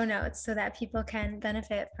the show notes so that people can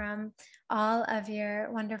benefit from all of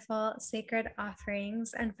your wonderful sacred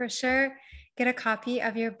offerings and for sure get a copy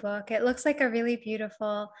of your book. It looks like a really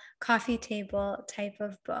beautiful coffee table type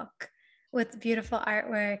of book with beautiful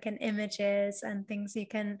artwork and images and things you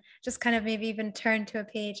can just kind of maybe even turn to a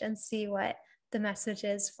page and see what the message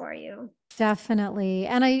is for you. Definitely.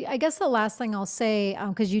 And I guess the last thing I'll say,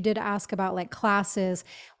 because you did ask about like classes,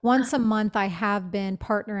 once a month I have been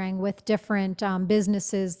partnering with different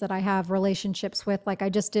businesses that I have relationships with. Like I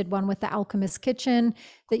just did one with the Alchemist Kitchen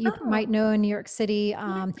that you might Oh, know in New York City.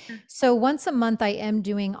 yeah. So once a month I am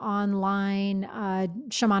doing online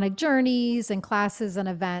shamanic journeys and classes and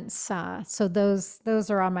events. So those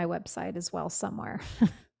are on my website as well somewhere.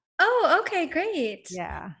 Oh, okay, great.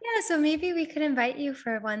 Yeah. Yeah, so maybe we could invite you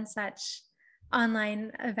for one such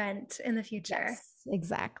online event in the future. Yes,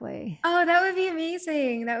 exactly. Oh, that would be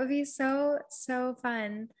amazing. That would be so, so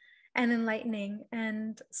fun and enlightening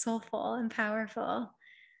and soulful and powerful.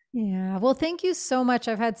 Yeah. Well, thank you so much.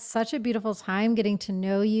 I've had such a beautiful time getting to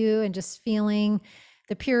know you and just feeling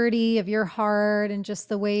the purity of your heart and just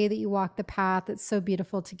the way that you walk the path. It's so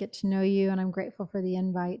beautiful to get to know you. And I'm grateful for the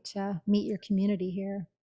invite to meet your community here.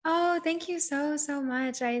 Oh, thank you so, so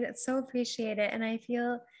much. I so appreciate it. And I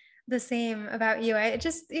feel the same about you. I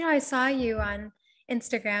just, I saw you on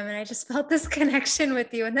Instagram and I just felt this connection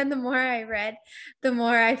with you. And then the more I read, the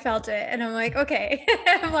more I felt it. And I'm like, okay,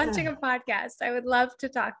 I'm launching a podcast. I would love to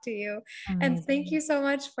talk to you. And thank Amazing. you so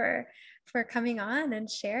much for coming on and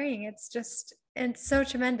sharing. It's so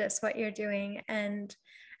tremendous what you're doing and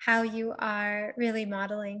how you are really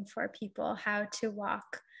modeling for people how to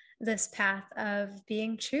walk this path of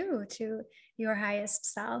being true to your highest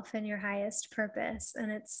self and your highest purpose.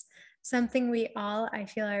 And it's something we all, I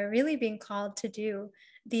feel, are really being called to do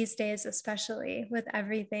these days, especially with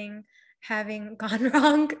everything having gone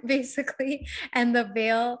wrong, basically, and the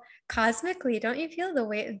veil cosmically. Don't you feel the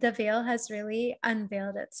way the veil has really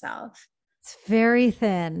unveiled itself? It's very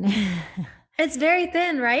thin. It's very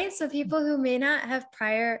thin, right? So people who may not have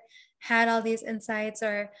prior had all these insights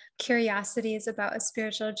or curiosities about a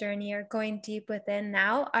spiritual journey or going deep within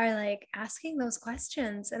now are like asking those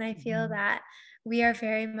questions. And I feel Mhm. that we are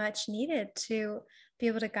very much needed to be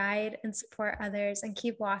able to guide and support others and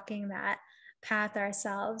keep walking that path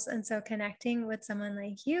ourselves. And so connecting with someone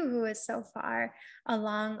like you who is so far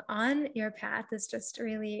along on your path is just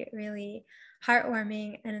really, really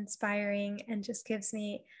heartwarming and inspiring, and just gives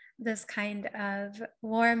me this kind of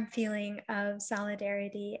warm feeling of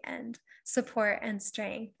solidarity and support and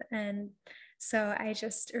strength. And so I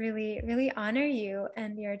just really, really honor you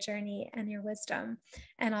and your journey and your wisdom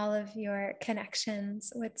and all of your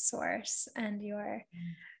connections with Source and your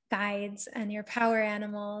guides and your power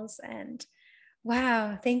animals. And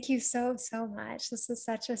wow, thank you so, so much. This was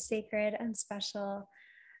such a sacred and special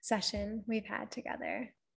session we've had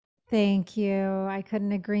together. Thank you. I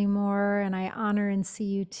couldn't agree more. And I honor and see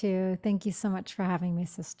you too. Thank you so much for having me,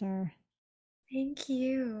 sister. Thank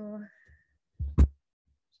you.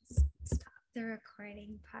 Just stop the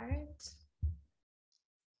recording part.